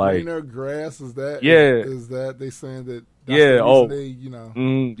say greener grass? Is that Is that they saying that? That's yeah. The reason they, you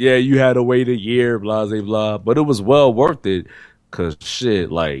know. Yeah. You had to wait a year, blah blah blah, but it was well worth it. Cause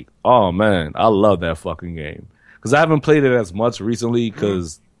shit, like, oh man, I love that fucking game. Cause I haven't played it as much recently,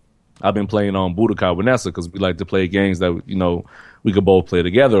 cause I've been playing on Budokai with Nessa, cause we like to play games that we could both play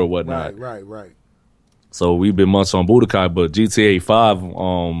together or whatnot. Right. So we've been much on Budokai, but GTA 5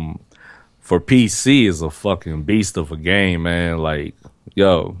 for PC is a fucking beast of a game, man. Like,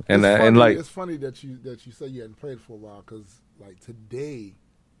 yo, and like, it's funny that you say you hadn't played for a while, cause like today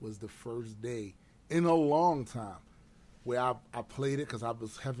was the first day in a long time where I played it, because I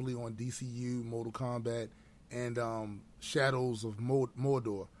was heavily on DCU, Mortal Kombat, and Shadows of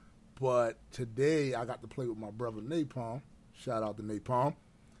Mordor. But today I got to play with my brother Napalm. Shout out to Napalm.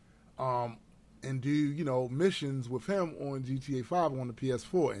 And do, missions with him on GTA 5 on the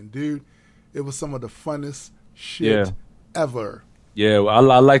PS4. And dude, it was some of the funnest shit ever. Yeah, I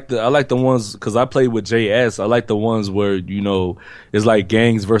like the ones, because I played with JS. I like the ones where it's like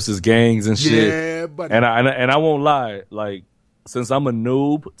gangs versus gangs and shit. Yeah, buddy. And I won't lie, like, since I'm a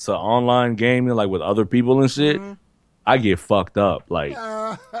noob to online gaming, like with other people and shit, I get fucked up. Like,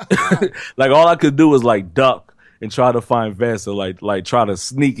 like all I could do is like duck and try to find vests, or like try to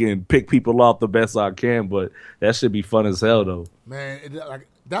sneak and pick people off the best I can. But that should be fun as hell, though. Man,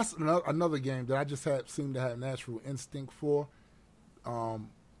 that's another game that I just seem to have natural instinct for.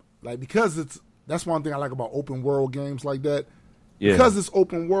 Because that's one thing I like about open world games like that. Yeah. Because it's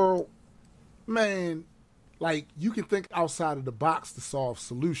open world, man, like you can think outside of the box to solve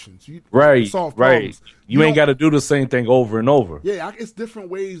solutions. Solve problems. You ain't got to do the same thing over and over. Yeah, it's different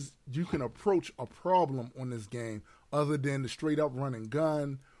ways you can approach a problem on this game other than the straight up run and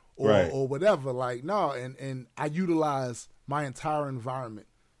gun or whatever. Like, no, and I utilize my entire environment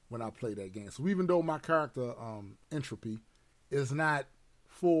when I play that game. So even though my character, Entropy, is not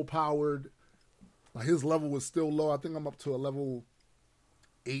full powered, like his level is still low. I think I'm up to a level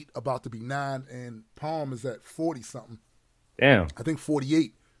 8, about to be 9, and Palm is at 40 something. Damn. I think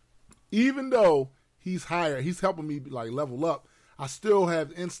 48. Even though he's higher, he's helping me like level up, I still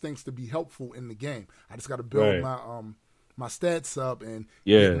have instincts to be helpful in the game. I just got to build my stats up and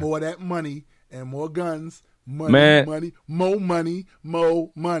get more of that money and more guns, more money.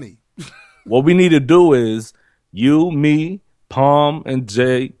 What we need to do is you, me, Palm, and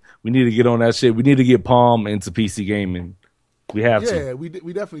Jay, we need to get on that shit. We need to get Palm into PC gaming. We have to. Yeah, we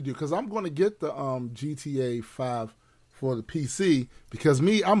definitely do, because I'm going to get the GTA 5 for the PC, because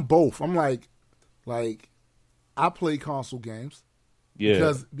I'm both. I'm like I play console games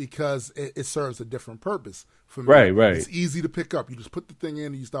because it serves a different purpose for me. Right. It's easy to pick up. You just put the thing in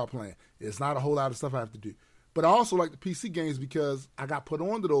and you start playing. It's not a whole lot of stuff I have to do. But I also like the PC games because I got put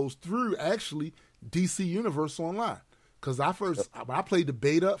onto those through actually DC Universe Online. Because when I played the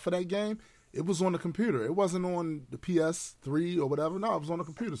beta for that game, it was on the computer. It wasn't on the PS3 or whatever. No, it was on the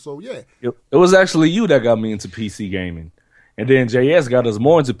computer. So, yeah. It was actually you that got me into PC gaming. And then JS got us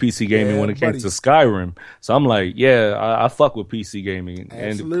more into PC gaming when it came to Skyrim. So I'm like, I fuck with PC gaming.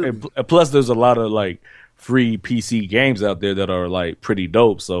 Absolutely. And plus there's a lot of like free PC games out there that are like pretty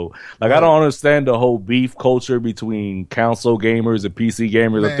dope. So like I don't understand the whole beef culture between console gamers and PC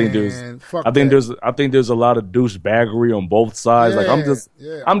gamers. Man, I think there's a lot of douchebaggery on both sides. Like I'm just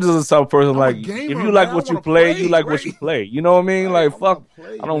a type of person, like if you like what you play, you like what you play. You know what I mean? Like fuck,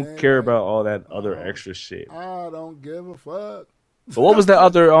 I don't care about all that other extra shit. I don't give a fuck. So what was that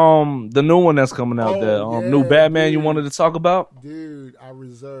other the new one that's coming out new Batman you wanted to talk about? Dude, I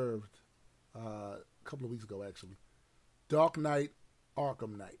reserved couple of weeks ago, actually. Dark Knight,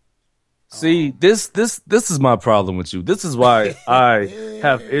 Arkham Knight. See, this is my problem with you. This is why I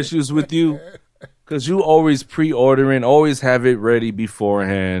have issues with you, because you always pre-ordering, always have it ready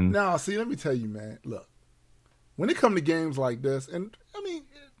beforehand. Now, see, let me tell you, man. Look, when it comes to games like this, and I mean,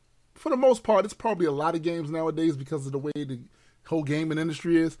 for the most part, it's probably a lot of games nowadays because of the way the whole gaming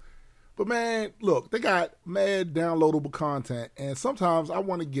industry is. But man, look, they got mad downloadable content, and sometimes I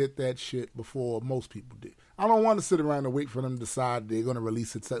want to get that shit before most people do. I don't want to sit around and wait for them to decide they're going to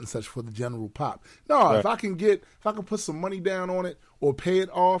release it such and such for the general pop. No, if I can put some money down on it or pay it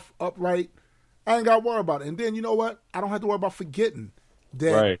off upright, I ain't got to worry about it. And then, you know what? I don't have to worry about forgetting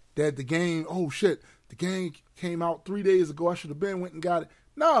that the game, oh shit, the game came out 3 days ago. I should have went and got it.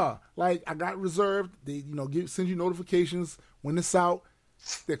 Nah, like I got it reserved. They, send you notifications when it's out.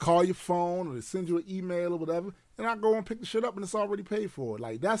 They call your phone or they send you an email or whatever. And I go and pick the shit up and it's already paid for.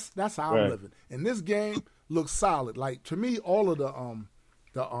 Like that's how I'm living. And this game looks solid. Like to me, all of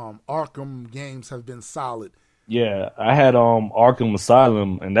the Arkham games have been solid. Yeah, I had Arkham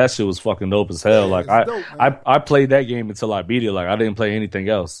Asylum and that shit was fucking dope as hell. Yeah, like dope, I played that game until I beat it. Like I didn't play anything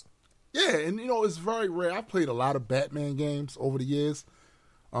else. Yeah, and it's very rare. I've played a lot of Batman games over the years.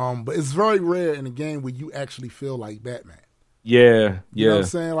 But it's very rare in a game where you actually feel like Batman. Yeah. You know what I'm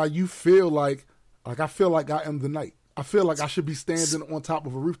saying? Like you feel like I feel like I am the Knight. I feel like I should be standing on top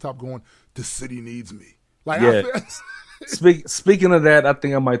of a rooftop going, the city needs me. Like yeah. Speaking of that, I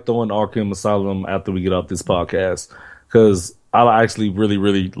think I might throw in Arkham Asylum after we get off this podcast because I actually really,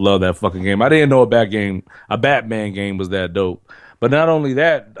 really love that fucking game. I didn't know a Batman game was that dope. But not only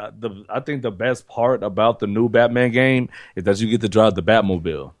that, I think the best part about the new Batman game is that you get to drive the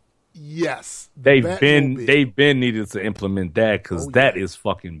Batmobile. Yes, they've been needed to implement that because that is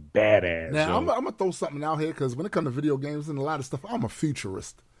fucking badass. Now I'm gonna throw something out here because when it comes to video games and a lot of stuff, I'm a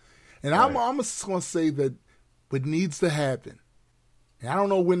futurist, and I'm just gonna say that what needs to happen, and I don't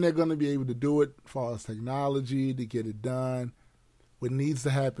know when they're gonna be able to do it as far as technology to get it done. What needs to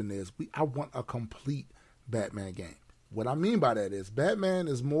happen is I want a complete Batman game. What I mean by that is Batman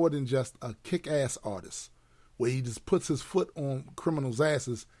is more than just a kick-ass artist where he just puts his foot on criminals'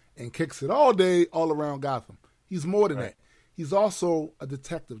 asses and kicks it all day, all around Gotham. He's more than that. He's also a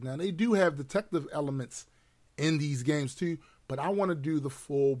detective. Now, they do have detective elements in these games too, but I want to do the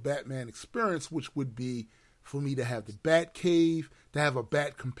full Batman experience, which would be for me to have the Bat Cave, to have a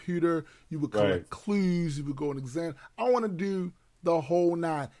Bat computer. You would collect clues. You would go and examine. I want to do the whole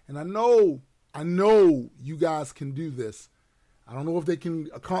nine. And I know you guys can do this. I don't know if they can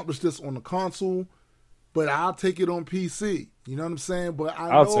accomplish this on the console, but I'll take it on PC. You know what I'm saying? But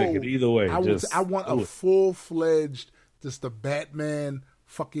I'll take it either way. I want a full-fledged, just a Batman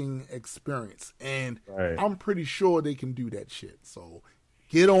fucking experience. And I'm pretty sure they can do that shit. So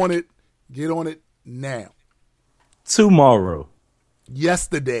get on it. Get on it now. Tomorrow.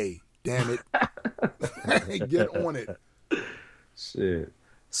 Yesterday. Damn it. Get on it. Shit.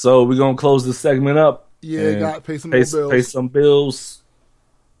 So we're going to close this segment up. Yeah, got to pay some bills. Pay some bills.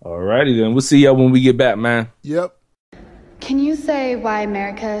 Alrighty then. We'll see y'all when we get back, man. Yep. Can you say why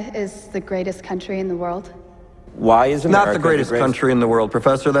America is the greatest country in the world? Why is America not the greatest country in the world,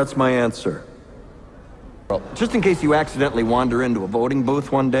 Professor? That's my answer. Well, just in case you accidentally wander into a voting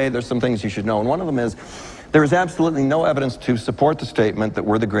booth one day, there's some things you should know. And one of them is there is absolutely no evidence to support the statement that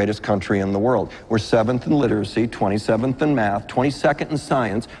we're the greatest country in the world. We're 7th in literacy, 27th in math, 22nd in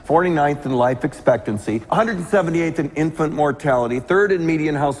science, 49th in life expectancy, 178th in infant mortality, 3rd in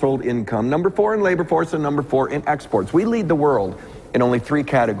median household income, number 4 in labor force, and number 4 in exports. We lead the world in only 3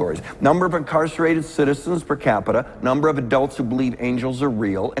 categories: number of incarcerated citizens per capita, number of adults who believe angels are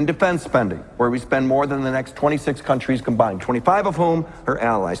real, and defense spending, where we spend more than the next 26 countries combined, 25 of whom are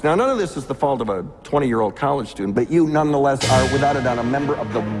allies. Now, none of this is the fault of a 20-year-old college student, but you nonetheless are, without a doubt, a member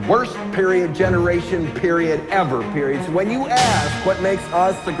of the worst generation ever. So when you ask what makes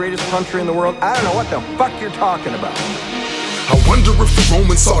us the greatest country in the world, I don't know what the fuck you're talking about. I wonder if the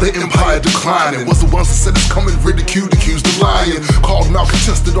Romans saw their empire declining. Was the ones that said it's coming ridiculed, accused of lying, called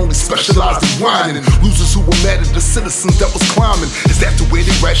malcontents that only specialized in whining, losers who were mad at the citizens that was climbing. Is that the way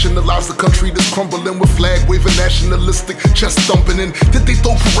they rationalize the country that's crumbling with flag waving, nationalistic, chest thumping? And did they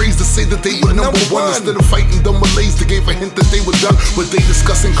throw parades to say that they were number one instead of fighting the Malays that gave a hint that they were done? Were they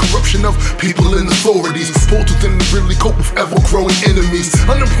discussing corruption of people in authorities, pulled within to really cope with ever-growing enemies?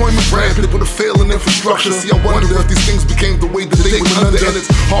 Unemployment rampant with a failing infrastructure. See, I wonder if these things became the way that they went under, and it's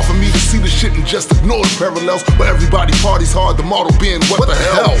hard for me to see the shit and just ignore the parallels. Where everybody parties hard, the motto being what the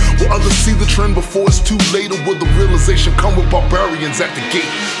hell? Will others see the trend before it's too late, or will the realization come with barbarians at the gate?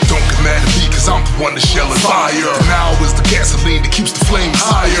 Don't get mad at me, cause I'm the one that's shelling fire. Now is the gasoline that keeps the flames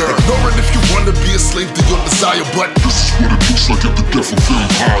higher. Ignore it if you wanna be a slave to your desire, but this is what it looks like at the death of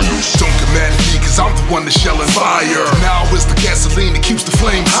vampires. Don't get mad at me, cause I'm the one that's shelling fire. Now is the gasoline that keeps the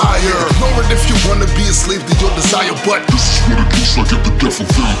flames higher. Ignore it if you wanna be a slave to your desire, but this is what it looks like at the death of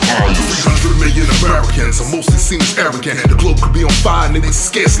vampires. 300 million Americans are mostly seen as arrogant. The globe could be on fire and they would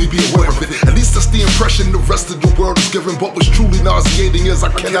scarcely be aware of it. At least that's the impression the rest of the world is given. But what's truly nauseating is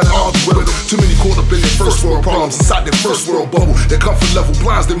I cannot argue with it. Too many caught up in their first world problems, inside their first world bubble. Their comfort level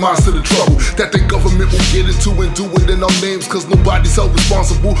blinds their minds to the trouble that their government will get into and do it in our names. Cause nobody's held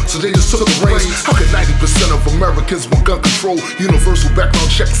responsible, so they just took the reins. How could 90% of Americans want gun control, universal background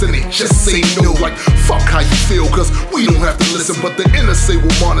checks, and they just say no? Like, fuck how you feel, cause we don't have to listen. But the NSA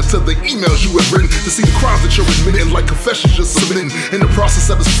will monitor the emails you have written to see the crimes that you're admitting, like confessions you're submitting. In the process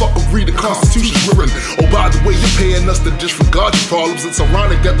of this fuckery, the Constitution's written. Oh, by the way, you're paying us to disregard your problems. It's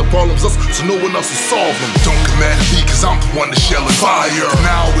ironic that the problem's us, so no one else will solve them. Don't get mad at me, cause I'm the one that's yelling fire.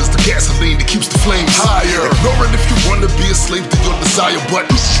 Now is the gasoline that keeps the flames higher. Ignore it if you wanna be a slave to your desire, but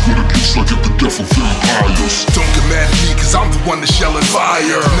this is what it looks like at the death of vampires. Don't get mad at me, cause I'm the one that's yelling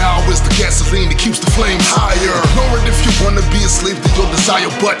fire. Now is the gasoline that keeps the flames higher. Ignore it if you wanna be a slave to your desire,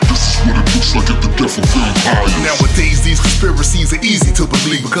 but this is what it looks like at the death of vampires. Nowadays these conspiracies are easy to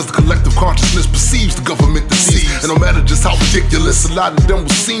believe, because the collective consciousness perceives the government disease. And no matter just how ridiculous a lot of them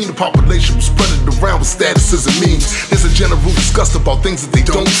will seem, the population will spread it around with statuses and memes. There's a general disgust about things that they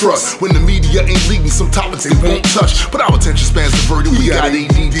don't trust. When the media ain't leading some topics they won't touch, but our attention spans diverted, we got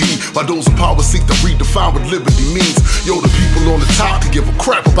ADD. While those in power seek to redefine what liberty means. Yo, the people on the top can give a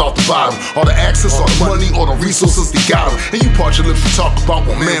crap about the Bible, all the access, all the money, all the resources they got them. And you part your lips to talk about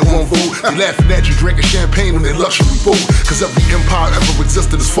what man won't vote. They laughing at you drinking champagne on their luxury boat, cause every empire ever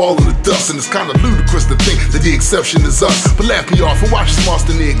existed is falling to dust. And it's kinda ludicrous to think that the exception is us. But laugh me off and watch us march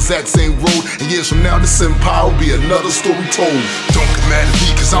in the exact same road, and years from now this empire will be another story told. Don't get mad at me,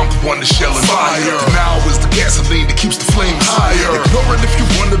 cause I'm the one that's yelling fire. Now is the gasoline that keeps the flames higher. Ignore it if you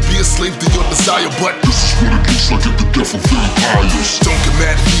wanna be a slave to your desire, but this is what it looks like at the death of vampires. Don't get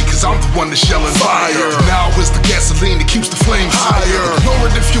mad at me, cause I'm the one that's yelling fire. Now is the gasoline that keeps the flames higher. Ignore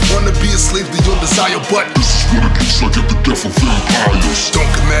it if you wanna be a slave to your desire, but this is what it looks like at the death of vampires. Don't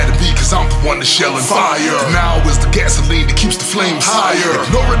get mad at me, cause I'm the one that's yelling fire. Now is the gasoline that keeps the flames higher.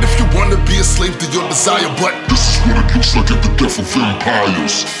 Ignore it if you wanna be a slave to your desire, but this is what it looks like at the death of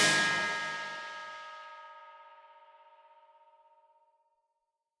vampires.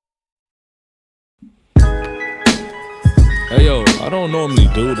 Hey yo, I don't normally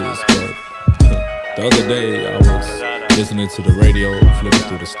do this, but the other day I was listening to the radio, flipping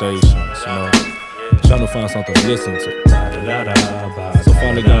through the stations, you know, trying to find something to listen to. So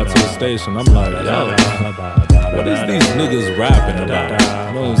finally got to the station, I'm like, yo, what is these niggas rapping about?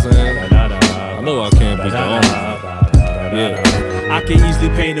 You know what I'm saying? I know I can't be the only. Yeah. I can easily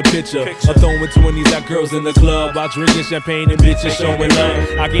paint a picture of throwing 20s at girls in the club while drinking champagne and bitches showing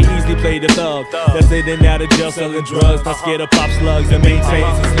love. I can easily play the thug that's sitting out of jail selling drugs, not scared of pop slugs and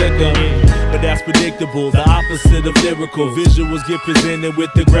maintains his liquor. But that's predictable, the opposite of lyrical. Visuals get presented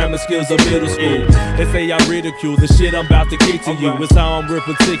with the grammar skills of middle school. They say I ridicule the shit I'm about to kick to you. It's how I'm real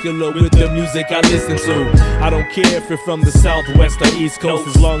particular with the music I listen to. I don't care if you're from the southwest or east coast,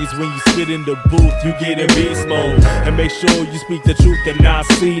 as long as when you spit in the booth you get in beast mode. And make sure you speak the truth and not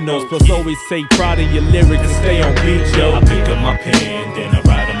see notes. Plus always say proud of your lyrics and stay on beat, yo. I pick up my pen, then I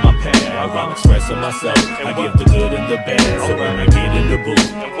write on my pad. I'm expressing myself, I give the good and the bad. So when I get in the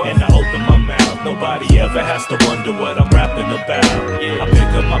booth and I open my mouth, nobody ever has to wonder what I'm rapping about. I pick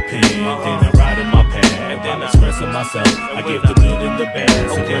up my pen, then I write on my pad. I'm expressing myself, I give the good and the bad.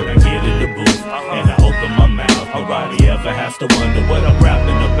 So when I get in the booth and I open my mouth, nobody ever has to wonder what I'm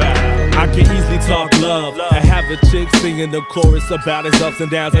rapping about. I can easily talk love and have a chick singing the chorus about his ups and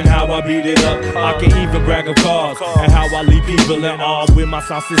downs and how I beat it up. I can even brag of cars and how I leave people in awe with my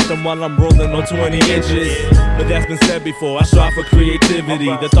sound system while I'm rolling on 20 inches. But that's been said before, I strive for creativity.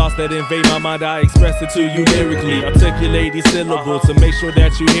 The thoughts that invade my mind, I express it to you lyrically. Articulate these syllables to make sure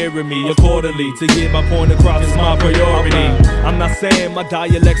that you're hearing me accordingly. To get my point across is my priority. I'm not saying my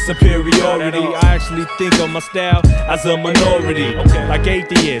dialect's superiority. I actually think of my style as a minority, like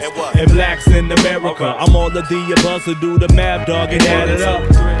atheists and blacks in America. I'm all of the above, so do the math, dog, and add it up.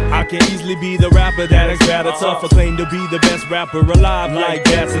 I can easily be the rapper that acts bad or tough. I claim to be the best rapper alive, like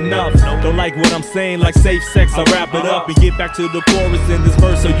that's enough. Don't like what I'm saying, like safe sex, I wrap it up and get back to the chorus in this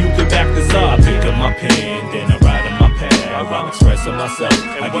verse so you can back this up. I pick up my pen, then I write on my pad. I'm expressing myself,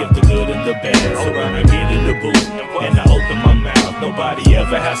 I give the good and the bad. So when I get in the booth and I open my mouth, nobody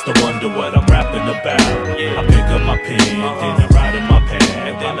ever has to wonder what I'm rapping about. I pick up my pen, then I write on my pad.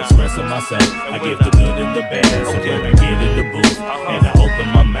 I'm expressing myself, I give the good and the bad. So when I get in the booth and I open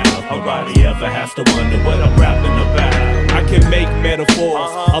my mouth, nobody ever has to wonder what I'm rapping about. I can make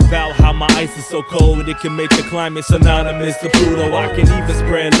metaphors about how my ice is so cold it can make the climate synonymous to Pluto. I can even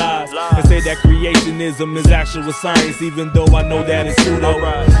spread lies and say that creationism is actual science, even though I know that it's pseudo.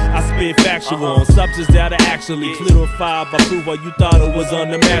 I spit factual on subjects that are actually clarified by proof what you thought it was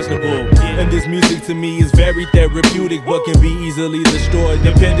unimaginable. And this music to me is very therapeutic, but can be easily destroyed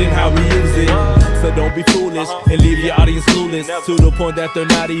depending how we use it. So don't be foolish and leave your audience clueless to the point that they're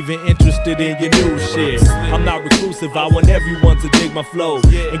not even interested in your new shit. I'm not reclusive, I want everyone to dig my flow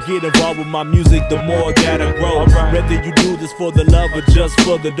and get involved with my music the more that I grow. Whether you do this for the love or just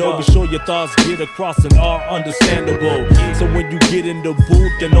for the dough, be sure your thoughts get across and are understandable. So when you get in the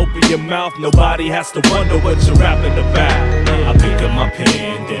booth and open your mouth, nobody has to wonder what you're rapping about. I pick up my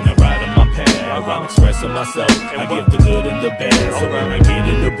pen, then I write on my pad. I'm expressing myself, I give the good and the bad. So when I get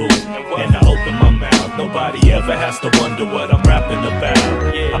in the booth and I open my mouth, nobody ever has to wonder what I'm rapping about.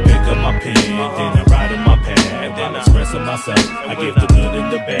 I pick up my pen, then I write on my pad. I'm expressing myself, I give the good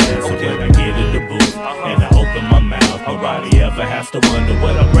and the bad. So when I get in the booth and I open my mouth, nobody ever has to wonder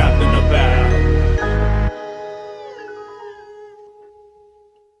what I'm rapping about.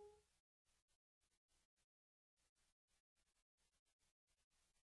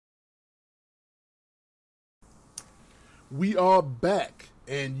 We are back,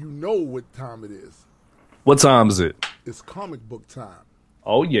 and you know what time it is. What time is it? It's comic book time.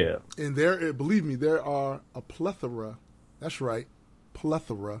 Oh, yeah. And there, believe me, there are a plethora, that's right,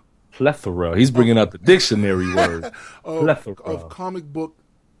 plethora. Plethora. He's bringing out the dictionary word. Plethora. Of comic book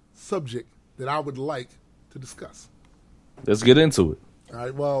subject that I would like to discuss. Let's get into it. All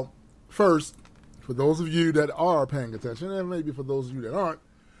right, well, first, for those of you that are paying attention, and maybe for those of you that aren't,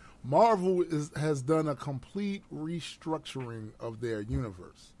 Marvel has done a complete restructuring of their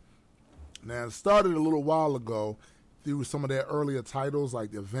universe. Now, it started a little while ago through some of their earlier titles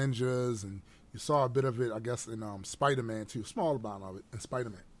like the Avengers, and you saw a bit of it, I guess, in Spider-Man too, a small amount of it in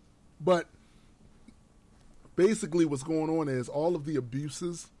Spider-Man. But basically what's going on is all of the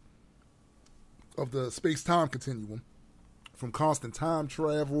abuses of the space-time continuum, from constant time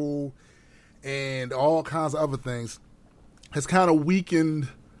travel and all kinds of other things, has kind of weakened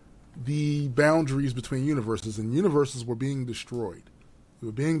the boundaries between universes, and universes were being destroyed. They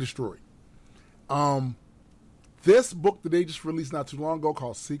were being destroyed. This book that they just released not too long ago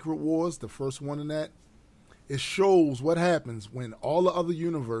called Secret Wars, the first one in that, it shows what happens when all the other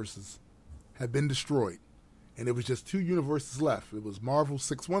universes have been destroyed. And it was just two universes left. It was Marvel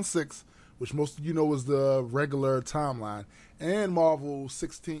 616, which most of you know is the regular timeline, and Marvel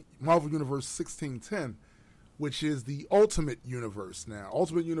Universe 1610, which is the Ultimate Universe. Now,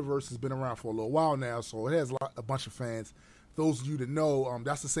 Ultimate Universe has been around for a little while now, so it has a bunch of fans. Those of you that know,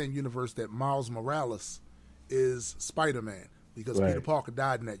 that's the same universe that Miles Morales is Spider-Man, because Peter Parker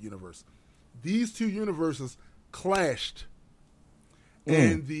died in that universe. These two universes clashed,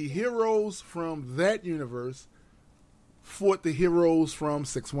 and the heroes from that universe fought the heroes from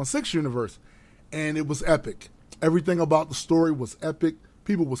 616 universe, and it was epic. Everything about the story was epic.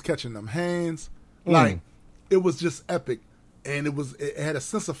 People was catching them hands. It was just epic, and it had a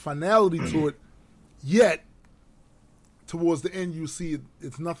sense of finality to it, yet towards the end you see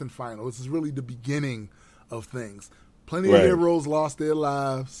it's nothing final. This is really the beginning of things. Plenty of heroes lost their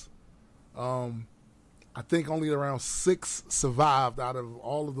lives. I think only around 6 survived out of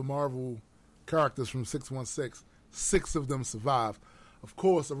all of the Marvel characters from 616. 6 of them survived. Of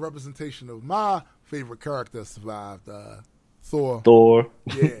course, a representation of my favorite character survived, Thor.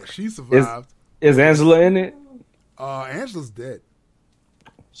 Yeah, she survived. Is Angela in it? Angela's dead.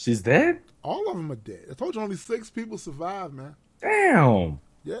 She's dead? All of them are dead. I told you only 6 people survived, man. Damn.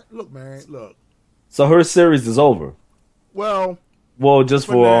 Yeah, look, man, look. So her series is over? Well, just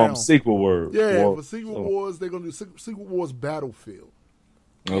for Secret Wars. Yeah, for Secret Wars, they're going to do Secret Wars Battlefield.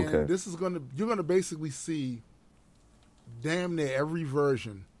 And okay. This is you're going to basically see damn near every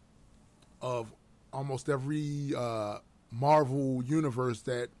version of almost every Marvel universe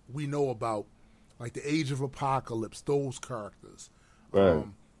that we know about, like the Age of Apocalypse, those characters. Right.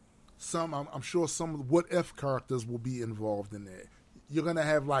 I'm sure some of the What If characters will be involved in there. You're going to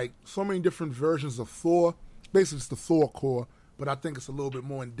have like so many different versions of Thor. Basically, it's the Thor core, but I think it's a little bit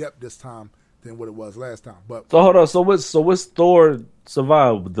more in depth this time than what it was last time. But so hold on. So what's Thor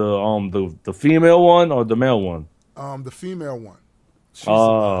survived? The female one or the male one? The female one.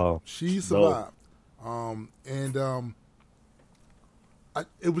 She survived.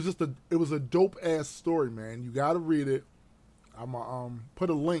 It was a dope ass story, man. You got to read it. I'm gonna put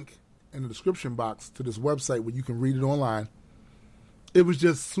a link in the description box to this website where you can read it online. It was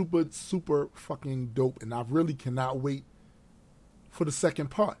just super, super fucking dope, and I really cannot wait for the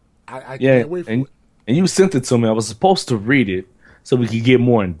second part. I can't wait for it. and you sent it to me. I was supposed to read it so we could get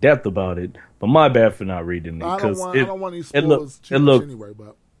more in depth about it. But my bad for not reading it. I don't want any spoilers too much anyway,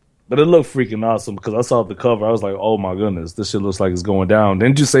 but it looked freaking awesome because I saw the cover. I was like, oh my goodness, this shit looks like it's going down.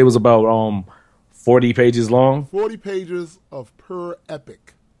 Didn't you say it was about 40 pages long? 40 pages of per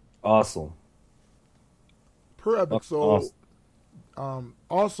epic. Awesome. Per epic. So,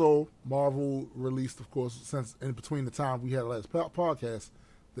 also, Marvel released, of course, since in between the time we had the last podcast,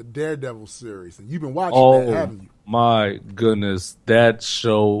 the Daredevil series. And you've been watching that, haven't you? My goodness. That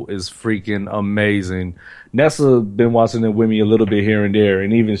show is freaking amazing. Nessa been watching it with me a little bit here and there,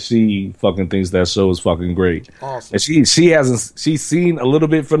 and even she fucking thinks that show is fucking great. Awesome. And she's seen a little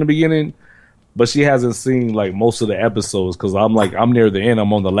bit from the beginning, but she hasn't seen like most of the episodes because I'm near the end.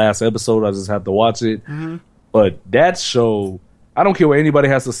 I'm on the last episode. I just have to watch it. Mm-hmm. But that show, I don't care what anybody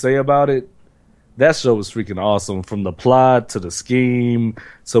has to say about it. That show is freaking awesome. From the plot to the scheme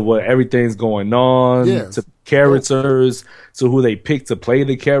to what everything's going on to characters to who they pick to play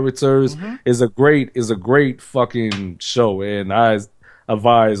the characters is a great fucking show. And I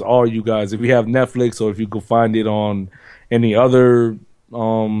advise all you guys, if you have Netflix or if you can find it on any other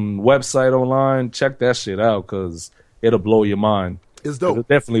website online, check that shit out because it'll blow your mind. It's dope. It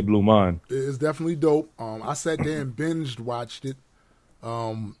definitely blew mine. It's definitely dope. I sat there and binged watched it,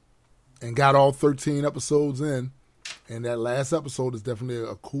 and got all 13 episodes in. And that last episode is definitely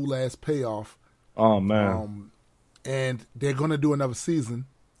a cool ass payoff. Oh man! And they're gonna do another season.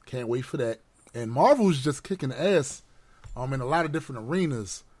 Can't wait for that. And Marvel's just kicking ass, in a lot of different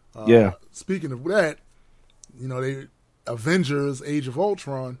arenas. Speaking of that, Avengers: Age of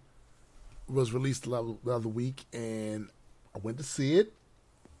Ultron was released the other week, and I went to see it.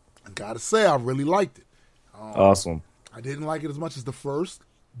 I gotta say, I really liked it. Awesome. I didn't like it as much as the first,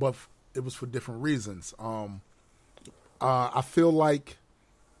 but it was for different reasons. I feel like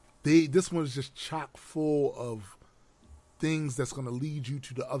this one is just chock full of things that's going to lead you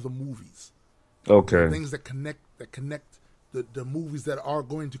to the other movies. Okay. Things that connect the movies that are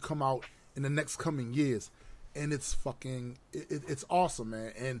going to come out in the next coming years, and it's fucking it's awesome,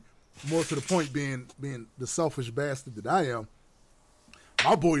 man. And more to the point, being the selfish bastard that I am,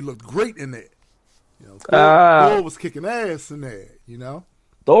 my boy looked great in there. Thor was kicking ass in there.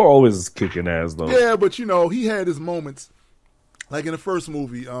 Thor always is kicking ass though. Yeah, but he had his moments. Like in the first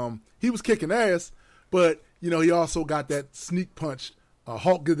movie, he was kicking ass, but he also got that sneak punch.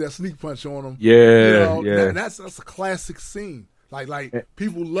 Hulk did that sneak punch on him. Yeah. And that's a classic scene. Like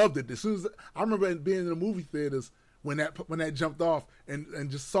people loved it. As soon as I remember being in the movie theaters when that jumped off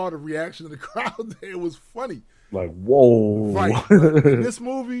and just saw the reaction of the crowd, it was funny. Like, whoa. Right. In this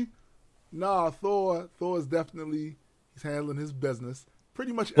movie, Thor is definitely, he's handling his business.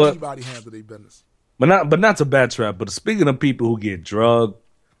 Pretty much everybody handles their business. But not to backtrack, but speaking of people who get drugged,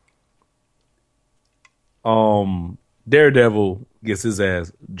 Daredevil gets his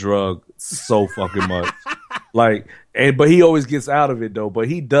ass drugged so fucking much. But he always gets out of it though, but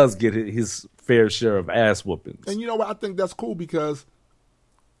he does get his fair share of ass whoopings. And you know what? I think that's cool because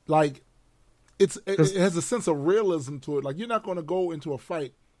it has a sense of realism to it. Like, you're not going to go into a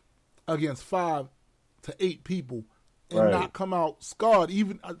fight against 5 to 8 people and not come out scarred.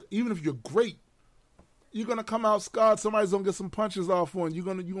 Even if you're great, you're gonna come out scarred. Somebody's gonna get some punches off on you.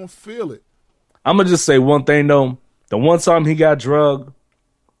 You're gonna feel it. I'm gonna just say one thing though. The one time he got drugged,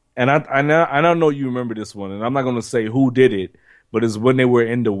 and I know you remember this one, and I'm not gonna say who did it, but it's when they were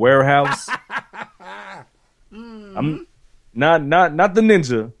in the warehouse. I'm not the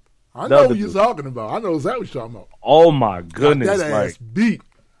ninja. I know what you're talking about. I know exactly what you're talking about. Oh my goodness! Got that ass beat.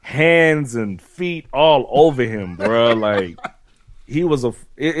 Hands and feet all over him, bro. Like he was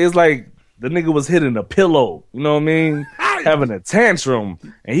it's like the nigga was hitting a pillow. You know what I mean? Having a tantrum,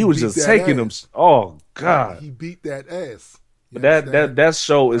 and he was just taking him. Oh god, he beat that ass. But that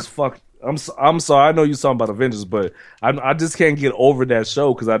show is fuck. I'm sorry. I know you're talking about Avengers, but I just can't get over that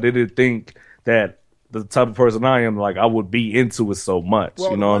show because I didn't think that the type of person I am, like, I would be into it so much.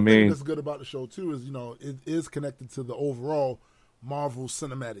 Well, you know what I mean? What's good about the show too is it is connected to the overall Marvel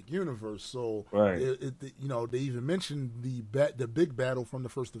Cinematic Universe. So they even mentioned the big battle from the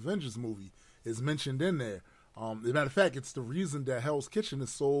first Avengers movie is mentioned in there. As a matter of fact, it's the reason that Hell's Kitchen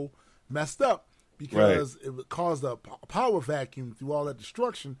is so messed up because it caused a power vacuum through all that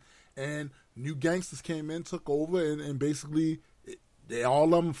destruction, and new gangsters came in, took over, and basically they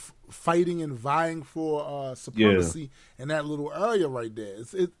all of them fighting and vying for supremacy in that little area right there.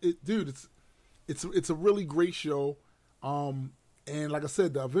 It's a really great show. And like I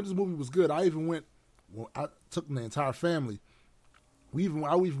said, the Avengers movie was good. I took the entire family. I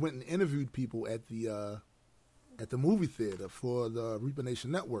even went and interviewed people at the movie theater for the Reaper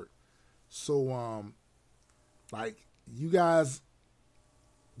Nation Network. So Like, you guys,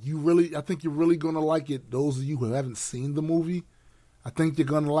 I think you're really gonna like it. Those of you who haven't seen the movie, I think you're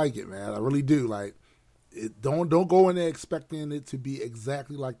gonna like it, man. I really do. Like, don't go in there expecting it to be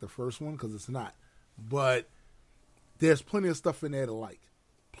exactly like the first one, because it's not. But there's plenty of stuff in there to like.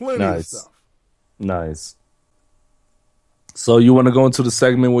 Plenty of stuff. Nice. So you want to go into the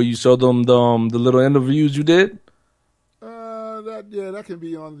segment where you show them the little interviews you did? That can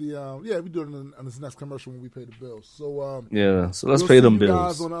be on the we do it on this next commercial when we pay the bills. So so let's pay them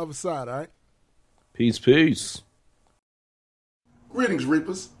bills. Guys on the other side, all right? Peace. Greetings,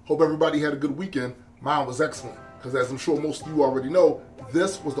 Reapers. Hope everybody had a good weekend. Mine was excellent, because as I'm sure most of you already know,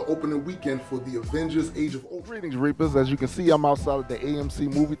 this was the opening weekend for the Avengers Age of Ultron. Greetings, Reapers. As you can see, I'm outside of the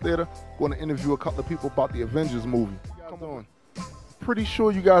AMC movie theater. Going to interview a couple of people about the Avengers movie. Come on. Pretty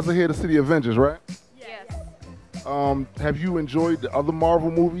sure you guys are here to see the Avengers, right? Yes. Have you enjoyed the other Marvel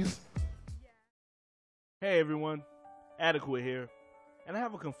movies? Hey everyone, Adekwit here, and I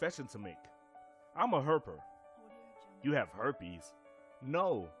have a confession to make. I'm a Herper. You have herpes?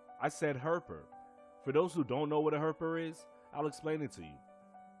 No, I said Herper. For those who don't know what a Herper is, I'll explain it to you.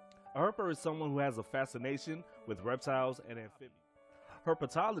 A Herper is someone who has a fascination with reptiles and amphibians.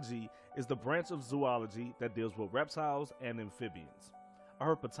 Herpetology is the branch of zoology that deals with reptiles and amphibians. A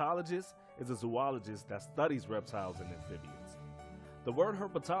herpetologist is a zoologist that studies reptiles and amphibians. The word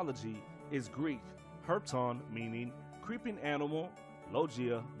herpetology is Greek, herpton meaning creeping animal,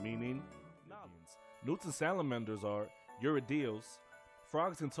 logia meaning knowledge. Newts and salamanders are Eurydios,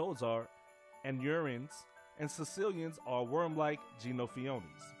 frogs and toads are Anurines, and Sicilians are worm-like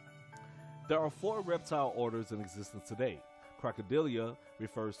Genophiones. There are 4 reptile orders in existence today. Crocodilia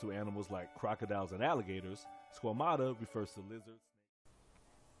refers to animals like crocodiles and alligators. Squamata refers to lizards.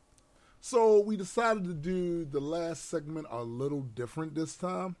 So we decided to do the last segment a little different this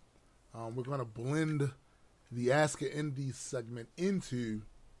time. We're going to blend the Ask An Indie segment into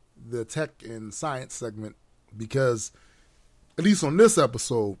the tech and science segment, because at least on this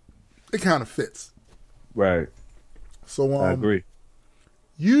episode, it kind of fits. Right. So I agree.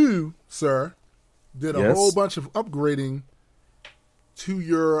 You, sir, did a whole bunch of upgrading to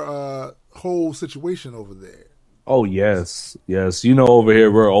your whole situation over there. Oh, yes. You know, over here,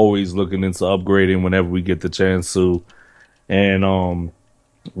 we're always looking into upgrading whenever we get the chance to. And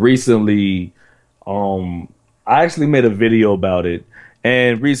recently, I actually made a video about it.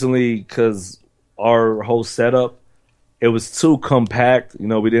 And recently, because our whole setup, it was too compact. You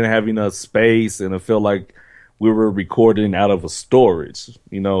know, we didn't have enough space, and it felt like we were recording out of a storage,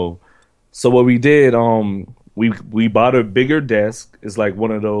 you know. So what we did, we bought a bigger desk. It's like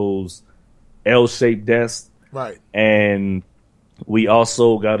one of those L-shaped desks. Right. And we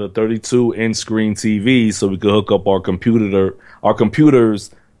also got a 32-inch screen TV, so we could hook up our computers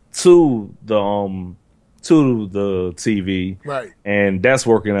to the TV. Right. And that's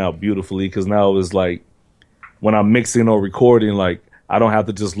working out beautifully, because now it's like when I'm mixing or recording, like I don't have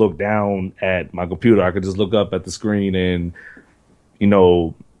to just look down at my computer. I could just look up at the screen and, you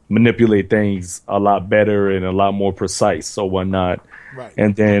know, manipulate things a lot better and a lot more precise or whatnot. Right.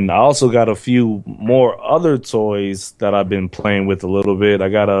 And then I also got a few more other toys that I've been playing with a little bit. I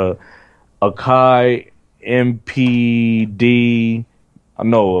got a Akai MPK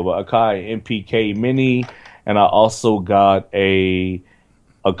Mini, and I also got a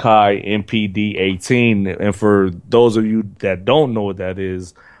Akai MPD-18. And for those of you that don't know what that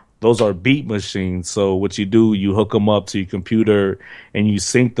is, those are beat machines. So what you do, you hook them up to your computer and you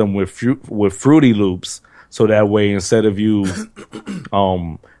sync them with Fruity Loops. So that way, instead of you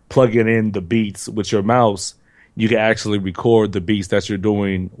plugging in the beats with your mouse, you can actually record the beats that you're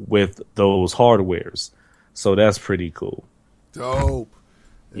doing with those hardwares. So that's pretty cool. Dope.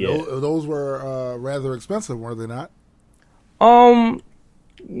 Yeah. Those were rather expensive, were they not?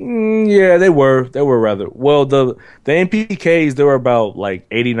 Yeah, they were. They were rather. Well, the MPKs, they were about like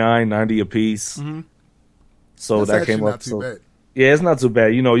 $89-$90 a piece. Mm-hmm. So that's that came up. Not too bad. Yeah, it's not too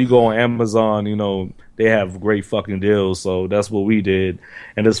bad. You know, you go on Amazon, you know, they have great fucking deals. So that's what we did.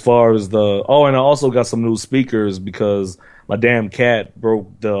 And as far as and I also got some new speakers because my damn cat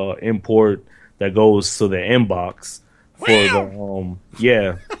broke the import that goes to the inbox for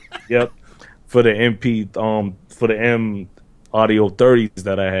for the M Audio 30s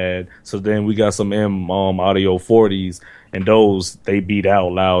that I had. So then we got some M Audio 40s, and those they beat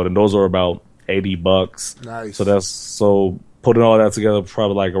out loud, and those are about $80. Nice. So putting all that together,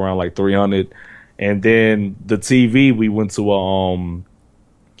 probably like around like $300. And then the TV, we went to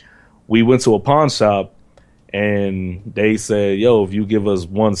a pawn shop, and they said, "Yo, if you give us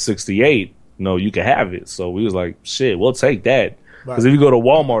 $168, you can have it." So we was like, "Shit, we'll take that." Because if you go to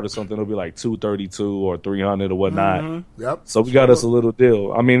Walmart or something, it'll be like $232 or $300 or whatnot. Mm-hmm. Yep. So we got us a little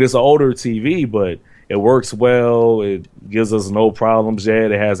deal. I mean, it's an older TV, but it works well. It gives us no problems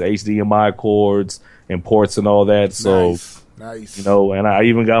yet. It has HDMI cords and ports and all that. So, nice. You know, and I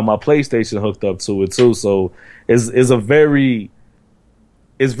even got my PlayStation hooked up to it too. So it's very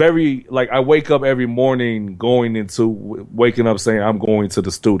like I wake up every morning waking up saying I'm going to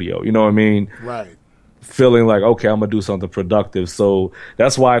the studio. You know what I mean? Right. Feeling like, okay, I'm going to do something productive. So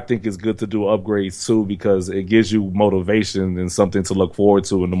that's why I think it's good to do upgrades too, because it gives you motivation and something to look forward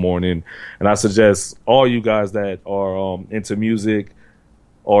to in the morning. And I suggest all you guys that are into music,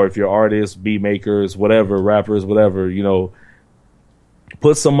 or if you're artists, beat makers, whatever, rappers, whatever, you know,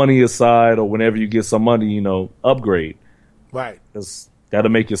 put some money aside, or whenever you get some money, you know, upgrade. Right. Because that'll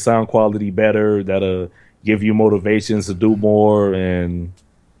make your sound quality better. That'll give you motivations to do more, and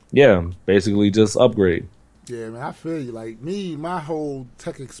yeah, basically just upgrade. Yeah, man, I feel you. Like my whole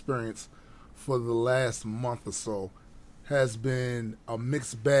tech experience for the last month or so has been a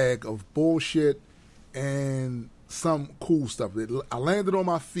mixed bag of bullshit and some cool stuff. I landed on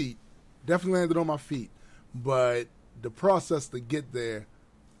my feet, definitely landed on my feet, but the process to get there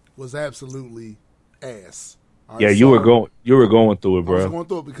was absolutely ass. Yeah, you were going through it, bro. I was going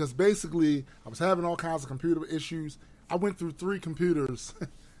through it because basically I was having all kinds of computer issues. I went through 3 computers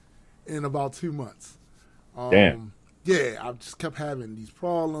in about 2 months. Damn. Yeah, I just kept having these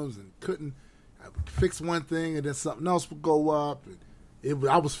problems and couldn't fix one thing, and then something else would go up.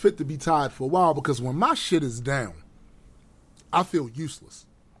 I was fit to be tied for a while, because when my shit is down, I feel useless.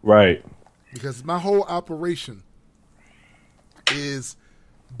 Right. Because my whole operation is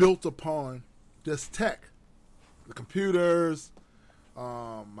built upon this tech. The computers,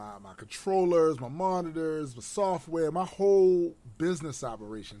 my controllers, my monitors, the software, my whole business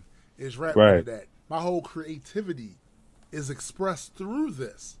operation is wrapped into that. My whole creativity is expressed through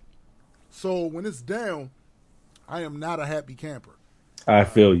this. So when it's down, I am not a happy camper. I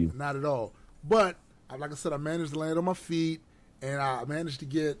feel you. Not at all. But like I said, I managed to land on my feet, and I managed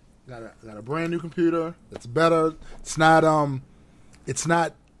to got a brand new computer that's better. It's not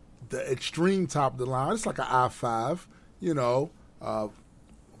the extreme top of the line. It's like an i5, you know,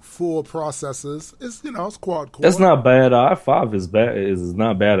 full processors. It's quad core. That's not bad. i5 is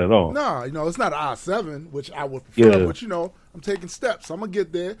not bad at all. No, it's not an i7, which I would prefer. But I'm taking steps. I'm gonna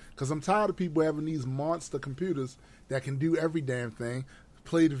get there because I'm tired of people having these monster computers that can do every damn thing,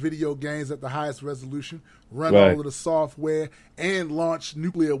 play the video games at the highest resolution, run all of the software, and launch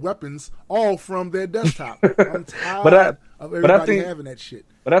nuclear weapons all from their desktop. I'm tired of everybody having that shit.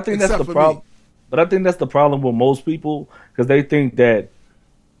 But I think that's the problem. But I think that's the problem with most people, because they think that.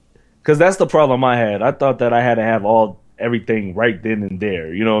 Because that's the problem I had. I thought that I had to have everything right then and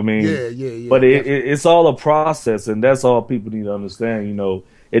there. You know what I mean? Yeah. But it's all a process, and that's all people need to understand. You know,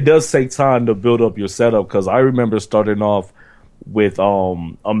 it does take time to build up your setup. Because I remember starting off with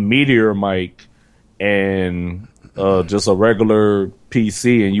a Meteor mic and just a regular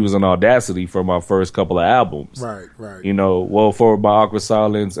PC, and using Audacity for my first couple of albums. Right. You know, for my Awkward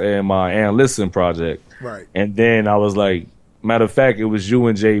Silence and my And Listen project. Right. And then I was like, matter of fact, it was you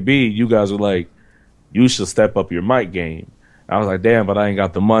and JB. You guys were like, you should step up your mic game. I was like, damn, but I ain't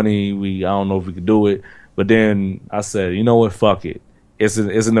got the money. I don't know if we could do it. But then I said, you know what? Fuck it. It's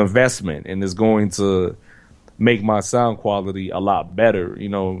an investment, and it's going to make my sound quality a lot better. You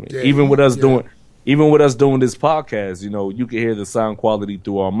know, even with us doing this podcast, you know, you can hear the sound quality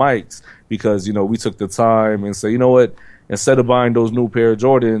through our mics, because, you know, we took the time and say, you know what, instead of buying those new pair of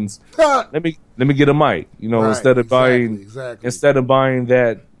Jordans, let me get a mic. You know, instead of buying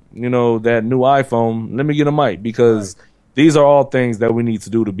that, you know, that new iPhone, let me get a mic, because these are all things that we need to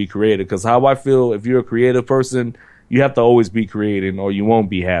do to be creative. Because how I feel, if you're a creative person, you have to always be creating, or you won't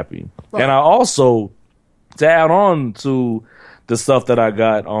be happy. Right. And I also, to add on to the stuff that I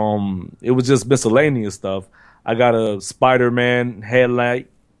got, it was just miscellaneous stuff. I got a Spider-Man headlight,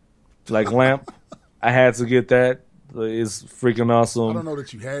 lamp. I had to get that. It's freaking awesome. I don't know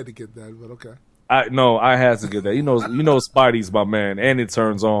that you had to get that, but okay. I had to get that. You know, Spidey's my man, and it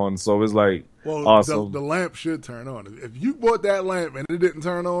turns on, so it's awesome. The lamp should turn on. If you bought that lamp and it didn't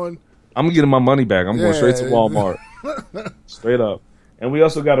turn on, I'm getting my money back. I'm going straight to Walmart, straight up. And we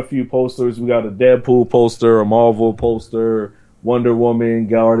also got a few posters. We got a Deadpool poster, a Marvel poster, Wonder Woman,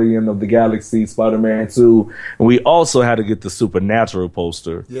 Guardian of the Galaxy, Spider-Man 2. And we also had to get the Supernatural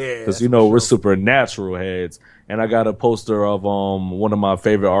poster. Yeah. Because, we're Supernatural heads. And I got a poster of one of my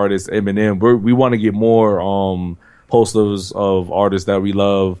favorite artists, Eminem. We want to get more posters of artists that we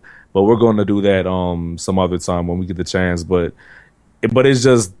love. But we're going to do that some other time when we get the chance. But but it's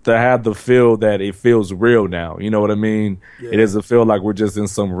just to have the feel that it feels real now. You know what I mean? Yeah. It doesn't feel like we're just in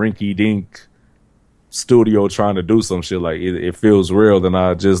some rinky dink studio trying to do some shit. Like it feels real. Then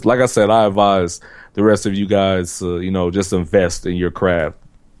I just, like I said, I advise the rest of you guys to, just invest in your craft.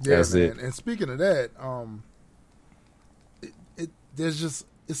 Yeah, That's man. it. And speaking of that, there's just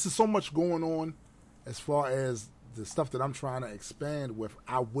so much going on as far as the stuff that I'm trying to expand with.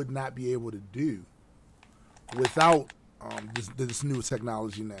 I would not be able to do without this new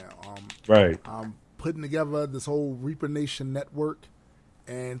technology now. Right. I'm putting together this whole Reaper Nation network,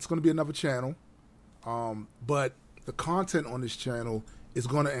 and it's going to be another channel. But the content on this channel is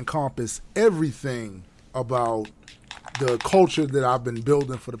going to encompass everything about the culture that I've been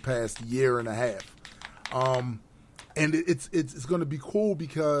building for the past year and a half. And it's going to be cool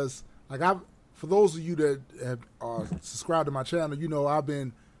because, like, for those of you that are subscribed to my channel, I've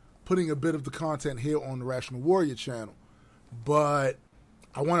been putting a bit of the content here on the Rational Warrior channel. But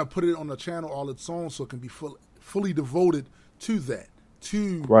I want to put it on the channel all its own so it can be fully devoted to that,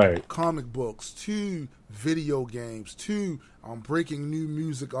 to comic books, to video games, to breaking new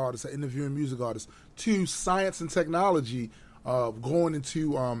music artists, interviewing music artists, to science and technology, going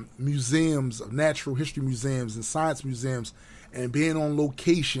into museums, natural history museums and science museums, and being on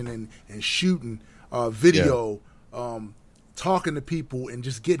location and shooting video, talking to people and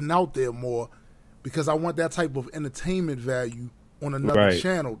just getting out there more, because I want that type of entertainment value on another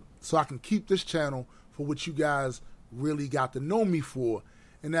channel, so I can keep this channel for what you guys really got to know me for.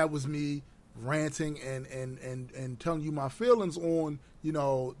 And that was me ranting and telling you my feelings on,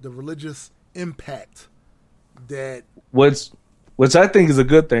 the religious impact that... Which I think is a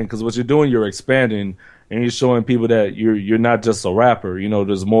good thing, because what you're doing, you're expanding and you're showing people that you're not just a rapper.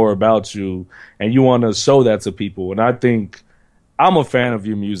 There's more about you, and you want to show that to people. And I think I'm a fan of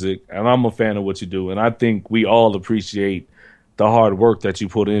your music, and I'm a fan of what you do, and I think we all appreciate the hard work that you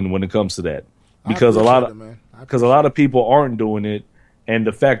put in when it comes to that, because a lot of people aren't doing it, and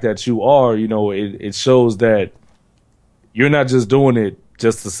the fact that you are, it shows that you're not just doing it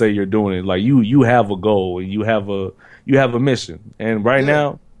just to say you're doing it. Like you have a goal, and you have a mission, and right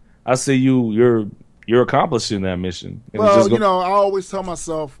now, I see you're accomplishing that mission. And well, I always tell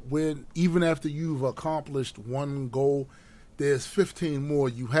myself, even after you've accomplished one goal, there's 15 more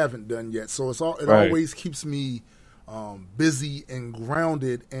you haven't done yet. So it always keeps me busy and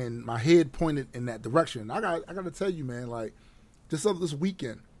grounded, and my head pointed in that direction. I got to tell you, man, like this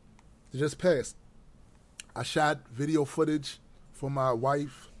weekend, it just passed, I shot video footage for my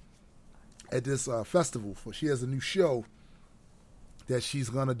wife at this festival. She has a new show that she's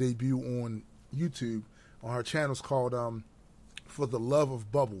gonna debut on YouTube on her channel. It's called For the Love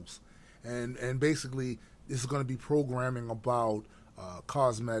of Bubbles, and basically this is going to be programming about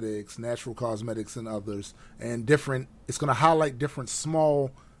cosmetics, natural cosmetics, and others, and different. It's going to highlight different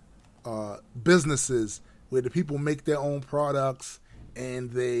small businesses where the people make their own products, and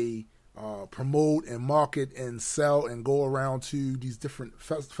they promote and market and sell and go around to these different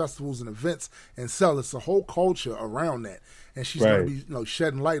festivals and events and sell. It's a whole culture around that, and she's going to be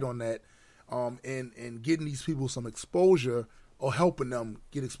shedding light on that, and getting these people some exposure, or helping them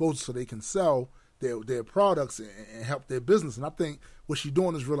get exposure so they can sell their products and help their business. And I think what she's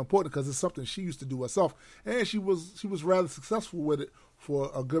doing is real important, because it's something she used to do herself, and she was rather successful with it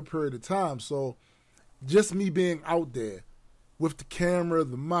for a good period of time. So just me being out there with the camera,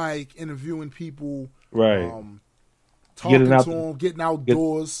 the mic, interviewing people, talking to them, getting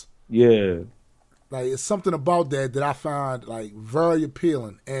outdoors, like it's something about that I find like very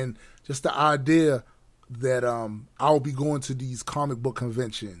appealing. And just the idea that I'll be going to these comic book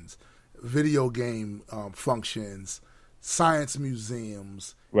conventions, video game functions, science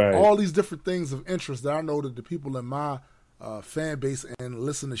museums, all these different things of interest that I know that the people in my fan base and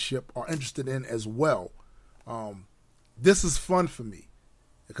listenership are interested in as well. This is fun for me,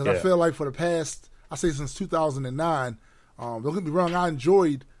 because I feel like for the past, I say since 2009, don't get me wrong, I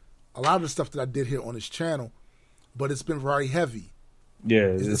enjoyed a lot of the stuff that I did here on this channel, but it's been very heavy.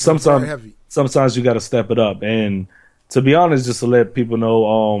 Yeah, sometimes you got to step it up. And to be honest, just to let people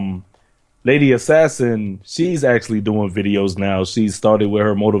know, Lady Assassin, she's actually doing videos now. She started with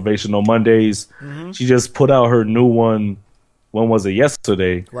her Motivational Mondays. Mm-hmm. She just put out her new one. When was it?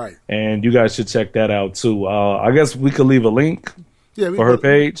 Yesterday. Right. And you guys should check that out too. I guess we could leave a link for her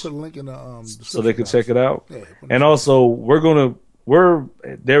page, put a link in the so they can check it out. Yeah, and also, we're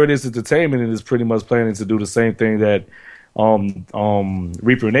There It Is Entertainment, and is pretty much planning to do the same thing that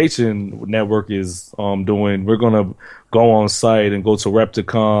Reaper Nation Network is doing. We're gonna go on site and go to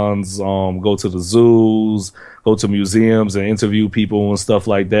Repticons, go to the zoos, go to museums, and interview people and stuff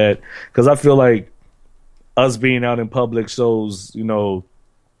like that. Because I feel like us being out in public shows, you know,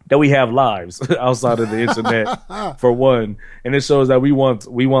 that we have lives outside of the internet, for one, and it shows that we want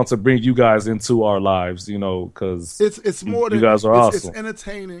to bring you guys into our lives, you know, because it's more than you guys are awesome. It's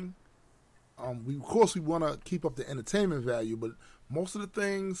entertaining. Of course we want to keep up the entertainment value, but most of the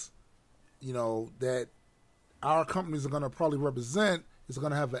things, you know, that our companies are going to probably represent is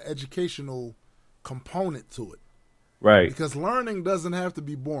going to have an educational component to it, right? Because learning doesn't have to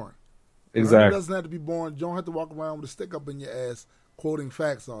be boring. Exactly, learning doesn't have to be boring. You don't have to walk around with a stick up in your ass quoting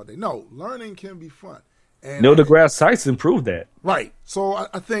facts all day. No, learning can be fun. And Neil deGrasse Tyson proved that. Right. So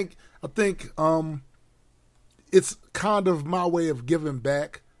I think it's kind of my way of giving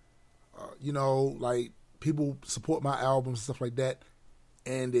back. You know, like people support my albums and stuff like that,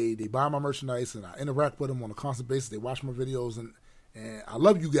 and they buy my merchandise, and I interact with them on a constant basis. They watch my videos, and I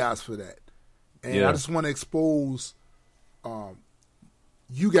love you guys for that. And I just want to expose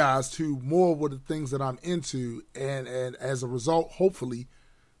you guys to more of the things that I'm into, and as a result, hopefully,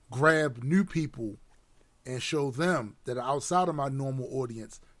 grab new people and show them that are outside of my normal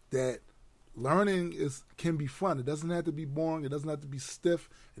audience that learning can be fun. It doesn't have to be boring. It doesn't have to be stiff.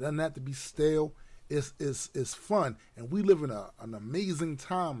 It doesn't have to be stale. It's fun, and we live in an amazing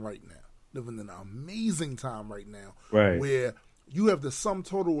time right now. Right. Where you have the sum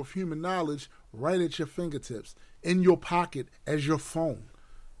total of human knowledge right at your fingertips, in your pocket as your phone.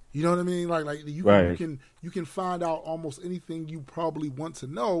 You know what I mean? Like you can find out almost anything you probably want to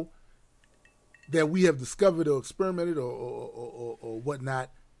know that we have discovered or experimented or whatnot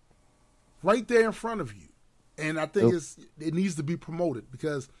right there in front of you. And I think it needs to be promoted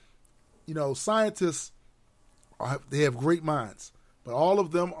because, you know, scientists they have great minds, but all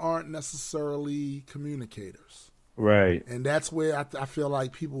of them aren't necessarily communicators. Right. And that's where I feel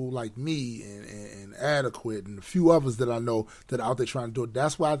like people like me and Adekwit and a few others that I know that are out there trying to do it.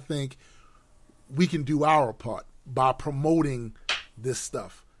 That's why I think we can do our part by promoting this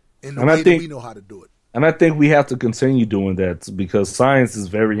stuff in the way that we know how to do it. And I think we have to continue doing that because science is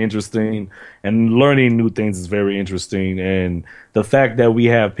very interesting and learning new things is very interesting. And the fact that we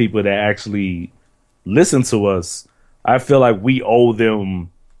have people that actually listen to us, I feel like we owe them,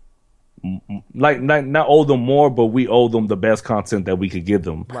 like not owe them more, but we owe them the best content that we could give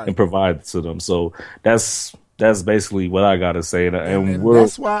them and provide to them. So that's basically what I got to say. And we'll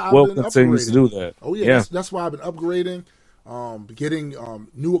continue to do that. Oh, yeah. That's why I've been upgrading. Getting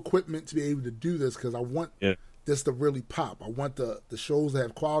new equipment to be able to do this because I want this to really pop. I want the shows to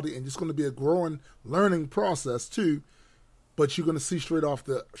have quality, and it's going to be a growing learning process too. But you're going to see straight out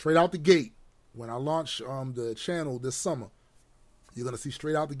the gate when I launch the channel this summer. You're going to see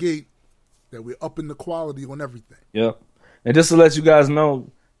straight out the gate that we're upping the quality on everything. Yeah, and just to let you guys know,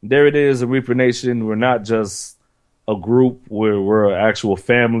 there it is, a Reaper Nation. We're not just a group, we're an actual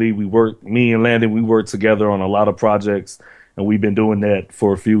family. Me and Landon, we work together on a lot of projects, and we've been doing that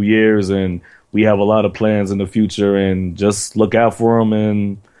for a few years, and we have a lot of plans in the future, and just look out for them,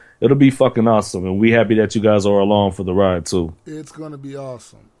 and it'll be fucking awesome, and we happy that you guys are along for the ride too. It's going to be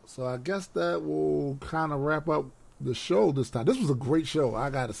awesome. So I guess that will kind of wrap up the show this time. This was a great show, I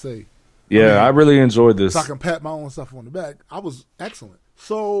got to say. Yeah, I really enjoyed this. So I can pat my own stuff on the back. I was excellent.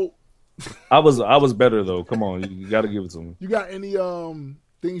 So I was better though. Come on, you got to give it to me. You got any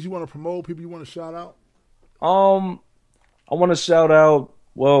things you want to promote? People you want to shout out? I want to shout out.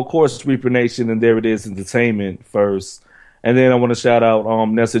 Well, of course, Reaper Nation, and there it is, Entertainment first, and then I want to shout out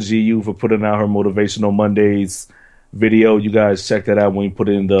Nessa GU for putting out her Motivational Mondays video. You guys check that out when you put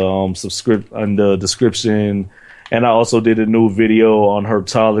it in the description. And I also did a new video on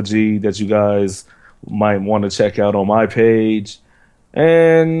herpetology that you guys might want to check out on my page.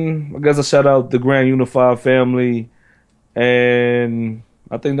 And I guess I shout out the Grand Unified family. And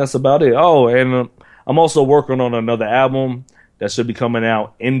I think that's about it. Oh, and I'm also working on another album that should be coming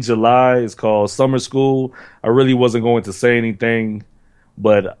out in July. It's called Summer School. I really wasn't going to say anything,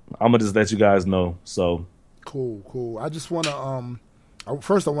 but I'm going to just let you guys know. So Cool. I just want to,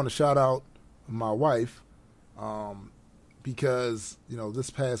 first I want to shout out my wife. Because, you know,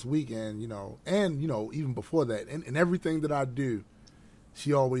 this past weekend, you know, and, you know, even before that, and everything that I do,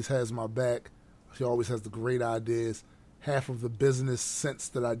 she always has my back. She always has the great ideas. Half of the business sense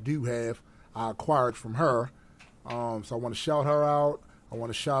that I do have, I acquired from her. So I want to shout her out. I want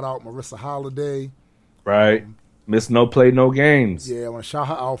to shout out Marissa Holiday. Right. Miss No Play, No Games. Yeah, I want to shout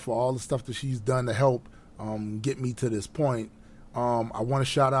her out for all the stuff that she's done to help get me to this point. I want to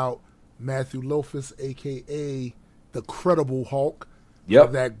shout out Matthew Lofus, a.k.a. The Credible Hulk. Yep.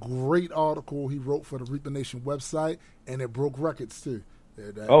 For that great article he wrote for the Reaper Nation website, and it broke records, too.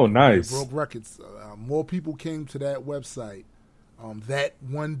 Nice. It broke records. More people came to that website that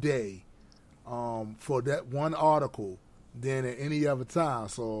one day for that one article than at any other time.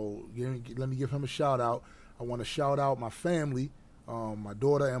 So let me give him a shout out. I want to shout out my family, my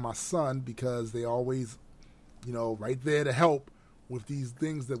daughter and my son, because they always, right there to help with these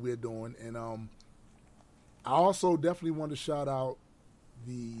things that we're doing. And I also definitely want to shout out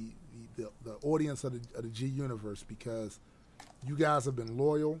the audience of the G Universe, because you guys have been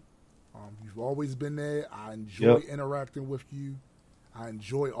loyal. You've always been there. I enjoy interacting with you. I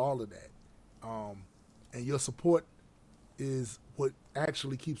enjoy all of that. And your support is what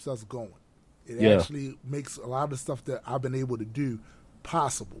actually keeps us going. It actually makes a lot of the stuff that I've been able to do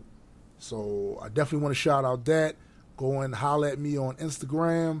possible. So I definitely want to shout out that. Go and holler at me on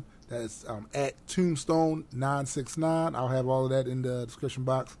Instagram. That's at Tombstone 969. I'll have all of that in the description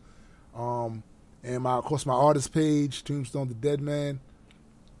box. And of course my artist page, Tombstone the Deadman.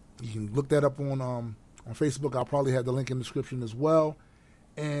 You can look that up on Facebook. I'll probably have the link in the description as well.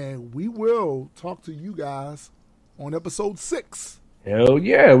 And we will talk to you guys on episode 6. Hell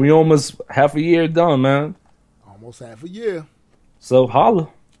yeah, we almost half a year done, man. Almost half a year. So holla.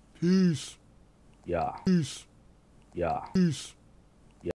 Peace. Yeah. Peace. Yeah. Peace.